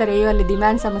 ಯಾರೋ ಹೇಳ್ತಾರೆ ಅಯ್ಯೋ ಅಲ್ಲಿ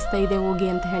ದಿಮ್ಯಾನ್ ಸಮಸ್ಯೆ ಇದೆ ಹೋಗಿ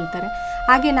ಅಂತ ಹೇಳ್ತಾರೆ.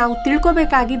 ಹಾಗೆ ನಾವು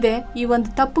ತಿಳ್ಕೊಬೇಕಾಗಿದೆ ಈ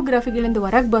ಒಂದು ತಪ್ಪು ಗ್ರಹಿಕೆಗಳಿಂದ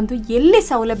ಹೊರಗೆ ಬಂದು ಎಲ್ಲಿ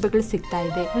ಸೌಲಭ್ಯಗಳು ಸಿಗ್ತಾ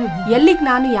ಇದೆ, ಎಲ್ಲಿಗೆ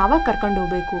ನಾನು ಯಾವಾಗ ಕರ್ಕೊಂಡು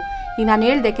ಹೋಗ್ಬೇಕು. ಈಗ ನಾನು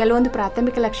ಹೇಳಿದೆ ಕೆಲವೊಂದು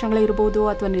ಪ್ರಾಥಮಿಕ ಲಕ್ಷಣಗಳು ಇರ್ಬೋದು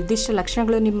ಅಥವಾ ನಿರ್ದಿಷ್ಟ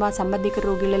ಲಕ್ಷಣಗಳು ನಿಮ್ಮ ಸಂಬಂಧಿಕ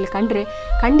ರೋಗಿಗಳಲ್ಲಿ ಕಂಡ್ರೆ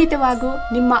ಖಂಡಿತವಾಗೂ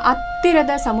ನಿಮ್ಮ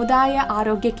ಹತ್ತಿರದ ಸಮುದಾಯ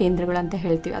ಆರೋಗ್ಯ ಕೇಂದ್ರಗಳು ಅಂತ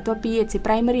ಹೇಳ್ತೀವಿ ಅಥವಾ PHC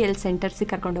ಪ್ರೈಮರಿ ಹೆಲ್ತ್ ಸೆಂಟರ್ಸಿಗೆ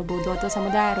ಕರ್ಕೊಂಡು ಹೋಗ್ಬೋದು ಅಥವಾ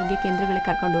ಸಮುದಾಯ ಆರೋಗ್ಯ ಕೇಂದ್ರಗಳಿಗೆ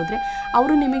ಕರ್ಕೊಂಡು ಹೋದ್ರೆ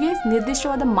ಅವರು ನಿಮಗೆ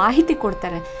ನಿರ್ದಿಷ್ಟವಾದ ಮಾಹಿತಿ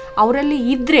ಕೊಡ್ತಾರೆ. ಅವರಲ್ಲಿ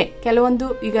ಇದ್ರೆ ಕೆಲವೊಂದು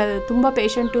ಈಗ ತುಂಬ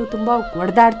ಪೇಷಂಟು ತುಂಬ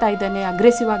ಒಡೆದಾಡ್ತಾ ಇದ್ದಾನೆ,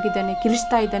 ಅಗ್ರೆಸಿವ್ ಆಗಿದ್ದಾನೆ,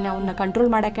 ಕಿರಿಸ್ತಾ ಇದ್ದಾನೆ, ಅವನ್ನ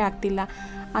ಕಂಟ್ರೋಲ್ ಮಾಡೋಕ್ಕೆ ಆಗ್ತಿಲ್ಲ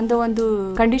ಅಂತ ಒಂದು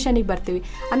ಕಂಡೀಷನಿಗೆ ಬರ್ತೀವಿ.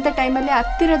 ಅಂಥ ಟೈಮಲ್ಲಿ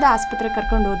ಹತ್ತಿರದ ಆಸ್ಪತ್ರೆಗೆ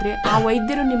ಕರ್ಕೊಂಡು ಹೋದ್ರೆ ಆ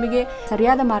ವೈದ್ಯರು ನಿಮಗೆ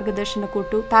ಸರಿಯಾದ ಮಾರ್ಗದರ್ಶನ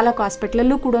ಕೊಟ್ಟು ತಾಲೂಕು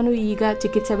ಹಾಸ್ಪಿಟ್ಲಲ್ಲೂ ಕೂಡ ಈಗ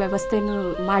ಚಿಕಿತ್ಸೆ ವ್ಯವಸ್ಥೆಯನ್ನು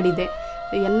ಮಾಡಿದೆ.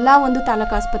 ಎಲ್ಲ ಒಂದು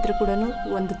ತಾಲೂಕು ಆಸ್ಪತ್ರೆ ಕೂಡ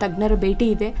ಒಂದು ತಜ್ಞರ ಭೇಟಿ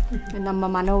ಇದೆ, ನಮ್ಮ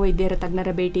ಮನೋವೈದ್ಯರ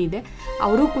ತಜ್ಞರ ಭೇಟಿ ಇದೆ.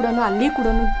 ಅವರು ಕೂಡ ಅಲ್ಲಿ ಕೂಡ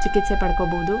ಚಿಕಿತ್ಸೆ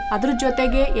ಪಡ್ಕೋಬಹುದು. ಅದ್ರ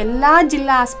ಜೊತೆಗೆ ಎಲ್ಲ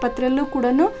ಜಿಲ್ಲಾ ಆಸ್ಪತ್ರೆಯಲ್ಲೂ ಕೂಡ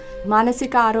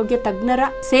ಮಾನಸಿಕ ಆರೋಗ್ಯ ತಜ್ಞರ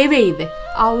ಸೇವೆ ಇದೆ.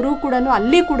 ಅವರು ಕೂಡ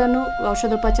ಅಲ್ಲಿ ಕೂಡ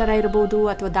ಔಷಧೋಪಚಾರ ಇರ್ಬೋದು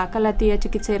ಅಥವಾ ದಾಖಲಾತಿಯ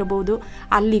ಚಿಕಿತ್ಸೆ ಇರ್ಬೋದು.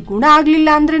 ಅಲ್ಲಿ ಗುಣ ಆಗಲಿಲ್ಲ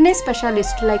ಅಂದ್ರೇ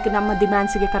ಸ್ಪೆಷಲಿಸ್ಟ್ ಲೈಕ್ ನಮ್ಮ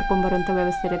ದಿಮ್ಯಾನ್ಸ್ಗೆ ಕರ್ಕೊಂಡ್ಬರುವಂಥ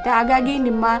ವ್ಯವಸ್ಥೆ ಇರುತ್ತೆ. ಹಾಗಾಗಿ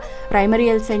ನಿಮ್ಮ ಪ್ರೈಮರಿ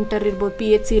ಹೆಲ್ತ್ ಸೆಂಟರ್ ಇರ್ಬೋದು,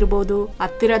 PHC ಇರ್ಬೋದು,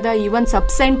 ಹತ್ತಿರದ ಈವನ್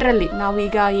ಸಬ್ ಸೆಂಟ್ರಲ್ಲಿ ನಾವು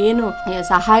ಈಗ ಏನು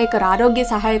ಸಹಾಯಕರು ಆರೋಗ್ಯ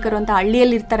ಸಹಾಯಕರು ಅಂತ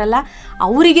ಹಳ್ಳಿಯಲ್ಲಿ ಇರ್ತಾರಲ್ಲ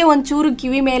ಅವರಿಗೆ ಒಂಚೂರು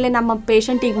ಕಿವಿ ಮೇಲೆ ನಮ್ಮ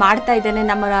ಪೇಷಂಟ್ ಈಗ ಮಾಡ್ತಾ ಇದ್ದಾನೆ,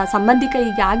 ನಮ್ಮ ಸಂಬಂಧಿಕ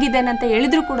ಈಗ ಆಗಿದ್ದಾನೆ ಅಂತ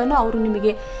ಹೇಳಿದ್ರು ಕೂಡ ಅವರು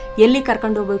ನಿಮಗೆ ಎಲ್ಲಿ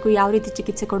ಕರ್ಕೊಂಡು ಹೋಗ್ಬೇಕು, ಯಾವ ರೀತಿ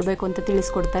ಚಿಕಿತ್ಸೆ ಕೊಡಬೇಕು ಅಂತ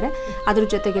ತಿಳಿಸ್ಕೊಡ್ತಾರೆ. ಅದ್ರ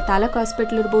ಜೊತೆಗೆ ತಾಲೂಕು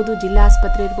ಹಾಸ್ಪಿಟಲ್ ಇರ್ಬೋದು, ಜಿಲ್ಲಾ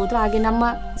ಆಸ್ಪತ್ರೆ ಇರ್ಬೋದು, ಹಾಗೆ ನಮ್ಮ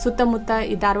ಸುತ್ತಮುತ್ತ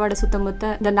ಈ ಧಾರವಾಡ ಸುತ್ತಮುತ್ತ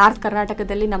ನಾರ್ತ್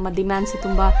ಕರ್ನಾಟಕದಲ್ಲಿ ನಮ್ಮ ದಿಮ್ಯಾನ್ಸ್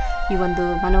ತುಂಬ ಈ ಒಂದು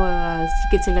ಮನೋ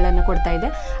ಚಿಕಿತ್ಸೆಗಳನ್ನು ಕೊಡ್ತಾ ಇದೆ.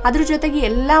 ಅದ್ರ ಜೊತೆಗೆ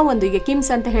ಎಲ್ಲ ಒಂದು ಈಗ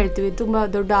ಕಿಮ್ಸ್ ಅಂತ ಹೇಳ್ತೀವಿ, ತುಂಬ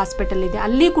ದೊಡ್ಡ ಹಾಸ್ಪಿಟಲ್ ಇದೆ,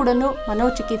 ಅಲ್ಲಿ ಕೂಡ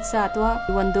ಮನೋಚಿಕಿತ್ಸೆ ಅಥವಾ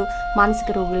ಒಂದು ಮಾನಸಿಕ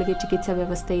ರೋಗಗಳಿಗೆ ಚಿಕಿತ್ಸಾ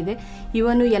ವ್ಯವಸ್ಥೆ ಇದೆ.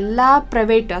 ಇವನು ಎಲ್ಲ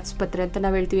ಪ್ರೈವೇಟ್ ಆಸ್ಪತ್ರೆ ಅಂತ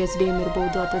ನಾವು ಹೇಳ್ತೀವಿ, SDM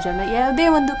ಇರ್ಬೋದು ಅಥವಾ ಯಾವುದೇ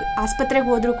ಒಂದು ಆಸ್ಪತ್ರೆಗೆ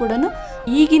ಹೋದ್ರೂ ಕೂಡ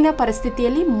ಈಗಿನ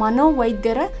ಪರಿಸ್ಥಿತಿಯಲ್ಲಿ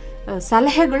ಮನೋವೈದ್ಯರ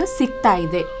ಸಲಹೆಗಳು ಸಿಗ್ತಾ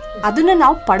ಇದೆ. ಅದನ್ನು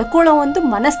ನಾವು ಪಡ್ಕೊಳ್ಳೋ ಒಂದು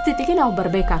ಮನಸ್ಥಿತಿಗೆ ನಾವು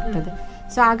ಬರಬೇಕಾಗ್ತದೆ.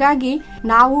 ಸೊ ಹಾಗಾಗಿ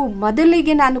ನಾವು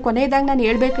ಮೊದಲಿಗೆ ಕೊನೆಯದಾಗಿ ನಾನು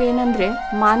ಹೇಳ್ಬೇಕು ಏನಂದ್ರೆ,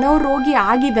 ಮನೋರೋಗಿ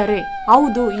ಆಗಿದ್ದಾರೆ,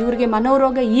 ಹೌದು ಇವ್ರಿಗೆ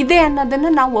ಮನೋರೋಗ ಇದೆ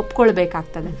ಅನ್ನೋದನ್ನು ನಾವು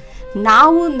ಒಪ್ಕೊಳ್ಬೇಕಾಗ್ತದೆ.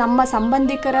 ನಾವು ನಮ್ಮ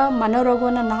ಸಂಬಂಧಿಕರ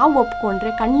ಮನೋರೋಗವನ್ನು ನಾವು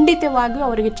ಒಪ್ಕೊಂಡ್ರೆ ಖಂಡಿತವಾಗಿಯೂ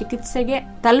ಅವರಿಗೆ ಚಿಕಿತ್ಸೆಗೆ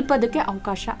ತಲುಪೋದಕ್ಕೆ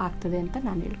ಅವಕಾಶ ಆಗ್ತದೆ ಅಂತ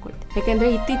ನಾನು ಹೇಳ್ಕೊಳ್ತೀನಿ. ಯಾಕೆಂದರೆ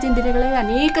ಇತ್ತೀಚಿನ ದಿನಗಳಲ್ಲಿ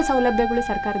ಅನೇಕ ಸೌಲಭ್ಯಗಳು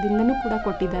ಸರ್ಕಾರದಿಂದನೂ ಕೂಡ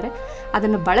ಕೊಟ್ಟಿದ್ದಾರೆ.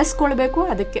 ಅದನ್ನು ಬಳಸ್ಕೊಳ್ಬೇಕು,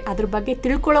 ಅದ್ರ ಬಗ್ಗೆ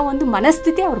ತಿಳ್ಕೊಳ್ಳೋ ಒಂದು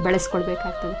ಮನಸ್ಥಿತಿ ಅವ್ರು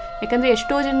ಬೆಳೆಸ್ಕೊಳ್ಬೇಕಾಗ್ತದೆ. ಯಾಕಂದರೆ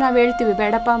ಎಷ್ಟೋ ಜನ ನಾವು ಹೇಳ್ತೀವಿ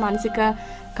ಬೇಡಪ್ಪ ಮಾನಸಿಕ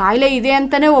ಕಾಯಿಲೆ ಇದೆ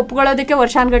ಅಂತಾನೆ ಒಪ್ಕೊಳ್ಳೋದಕ್ಕೆ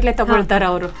ವರ್ಷಾನ್ಗಟ್ಲೆ ತಗೊಳ್ತಾರೆ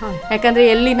ಅವರು. ಯಾಕಂದ್ರೆ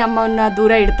ಎಲ್ಲಿ ನಮ್ಮನ್ನ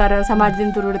ದೂರ ಇಡ್ತಾರೆ,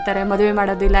 ಸಮಾಜದಿಂದ ದೂರ ಇಡ್ತಾರೆ, ಮದುವೆ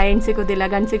ಮಾಡೋದಿಲ್ಲ, ಹೆಣ್ಣು ಸಿಗೋದಿಲ್ಲ,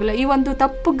 ಗಂಡು ಸಿಗೋಲ್ಲ, ಈ ಒಂದು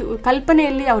ತಪ್ಪು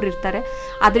ಕಲ್ಪನೆಯಲ್ಲಿ ಅವ್ರು ಇರ್ತಾರೆ.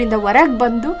 ಅದರಿಂದ ಹೊರಗೆ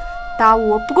ಬಂದು ತಾವು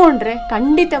ಒಪ್ಕೊಂಡ್ರೆ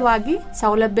ಖಂಡಿತವಾಗಿ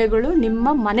ಸೌಲಭ್ಯಗಳು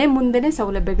ನಿಮ್ಮ ಮನೆ ಮುಂದೆನೆ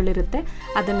ಸೌಲಭ್ಯಗಳಿರುತ್ತೆ.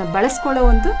 ಅದನ್ನ ಬಳಸ್ಕೊಳ್ಳೋ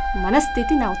ಒಂದು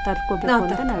ಮನಸ್ಥಿತಿ ನಾವು ತರ್ಕೋಬೇಕು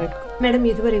ಅಂತ ನಾವು ಹೇಳ್ತೀವಿ. ಮೇಡಮ್,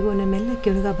 ಇದುವರೆಗೂ ನಮ್ಮೆಲ್ಲ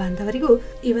ಕೇಳುಗ ಬಾಂಧವರಿಗೂ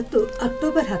ಇವತ್ತು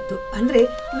ಅಕ್ಟೋಬರ್ 10 ಅಂದ್ರೆ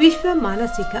ವಿಶ್ವ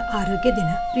ಮಾನಸಿಕ ಆರೋಗ್ಯ ದಿನ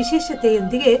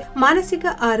ವಿಶೇಷತೆಯೊಂದಿಗೆ ಮಾನಸಿಕ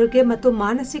ಆರೋಗ್ಯ ಮತ್ತು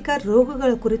ಮಾನಸಿಕ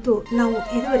ರೋಗಗಳ ಕುರಿತು ನಾವು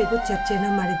ಇದುವರೆಗೂ ಚರ್ಚೆಯನ್ನ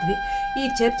ಮಾಡಿದ್ವಿ. ಈ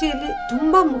ಚರ್ಚೆಯಲ್ಲಿ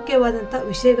ತುಂಬಾ ಮುಖ್ಯವಾದಂತ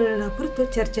ವಿಷಯಗಳನ್ನ ಕುರಿತು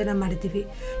ಚರ್ಚೆಯನ್ನ ಮಾಡಿದ್ವಿ.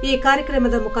 ಈ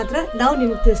ಕಾರ್ಯಕ್ರಮದ ಮುಖಾಂತರ ನಾವು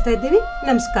ನಿಮಗೆ ತಿಳಿಸ್ತಾ ಇದ್ದೀವಿ.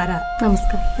 ನಮಸ್ಕಾರ.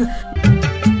 ನಮಸ್ಕಾರ.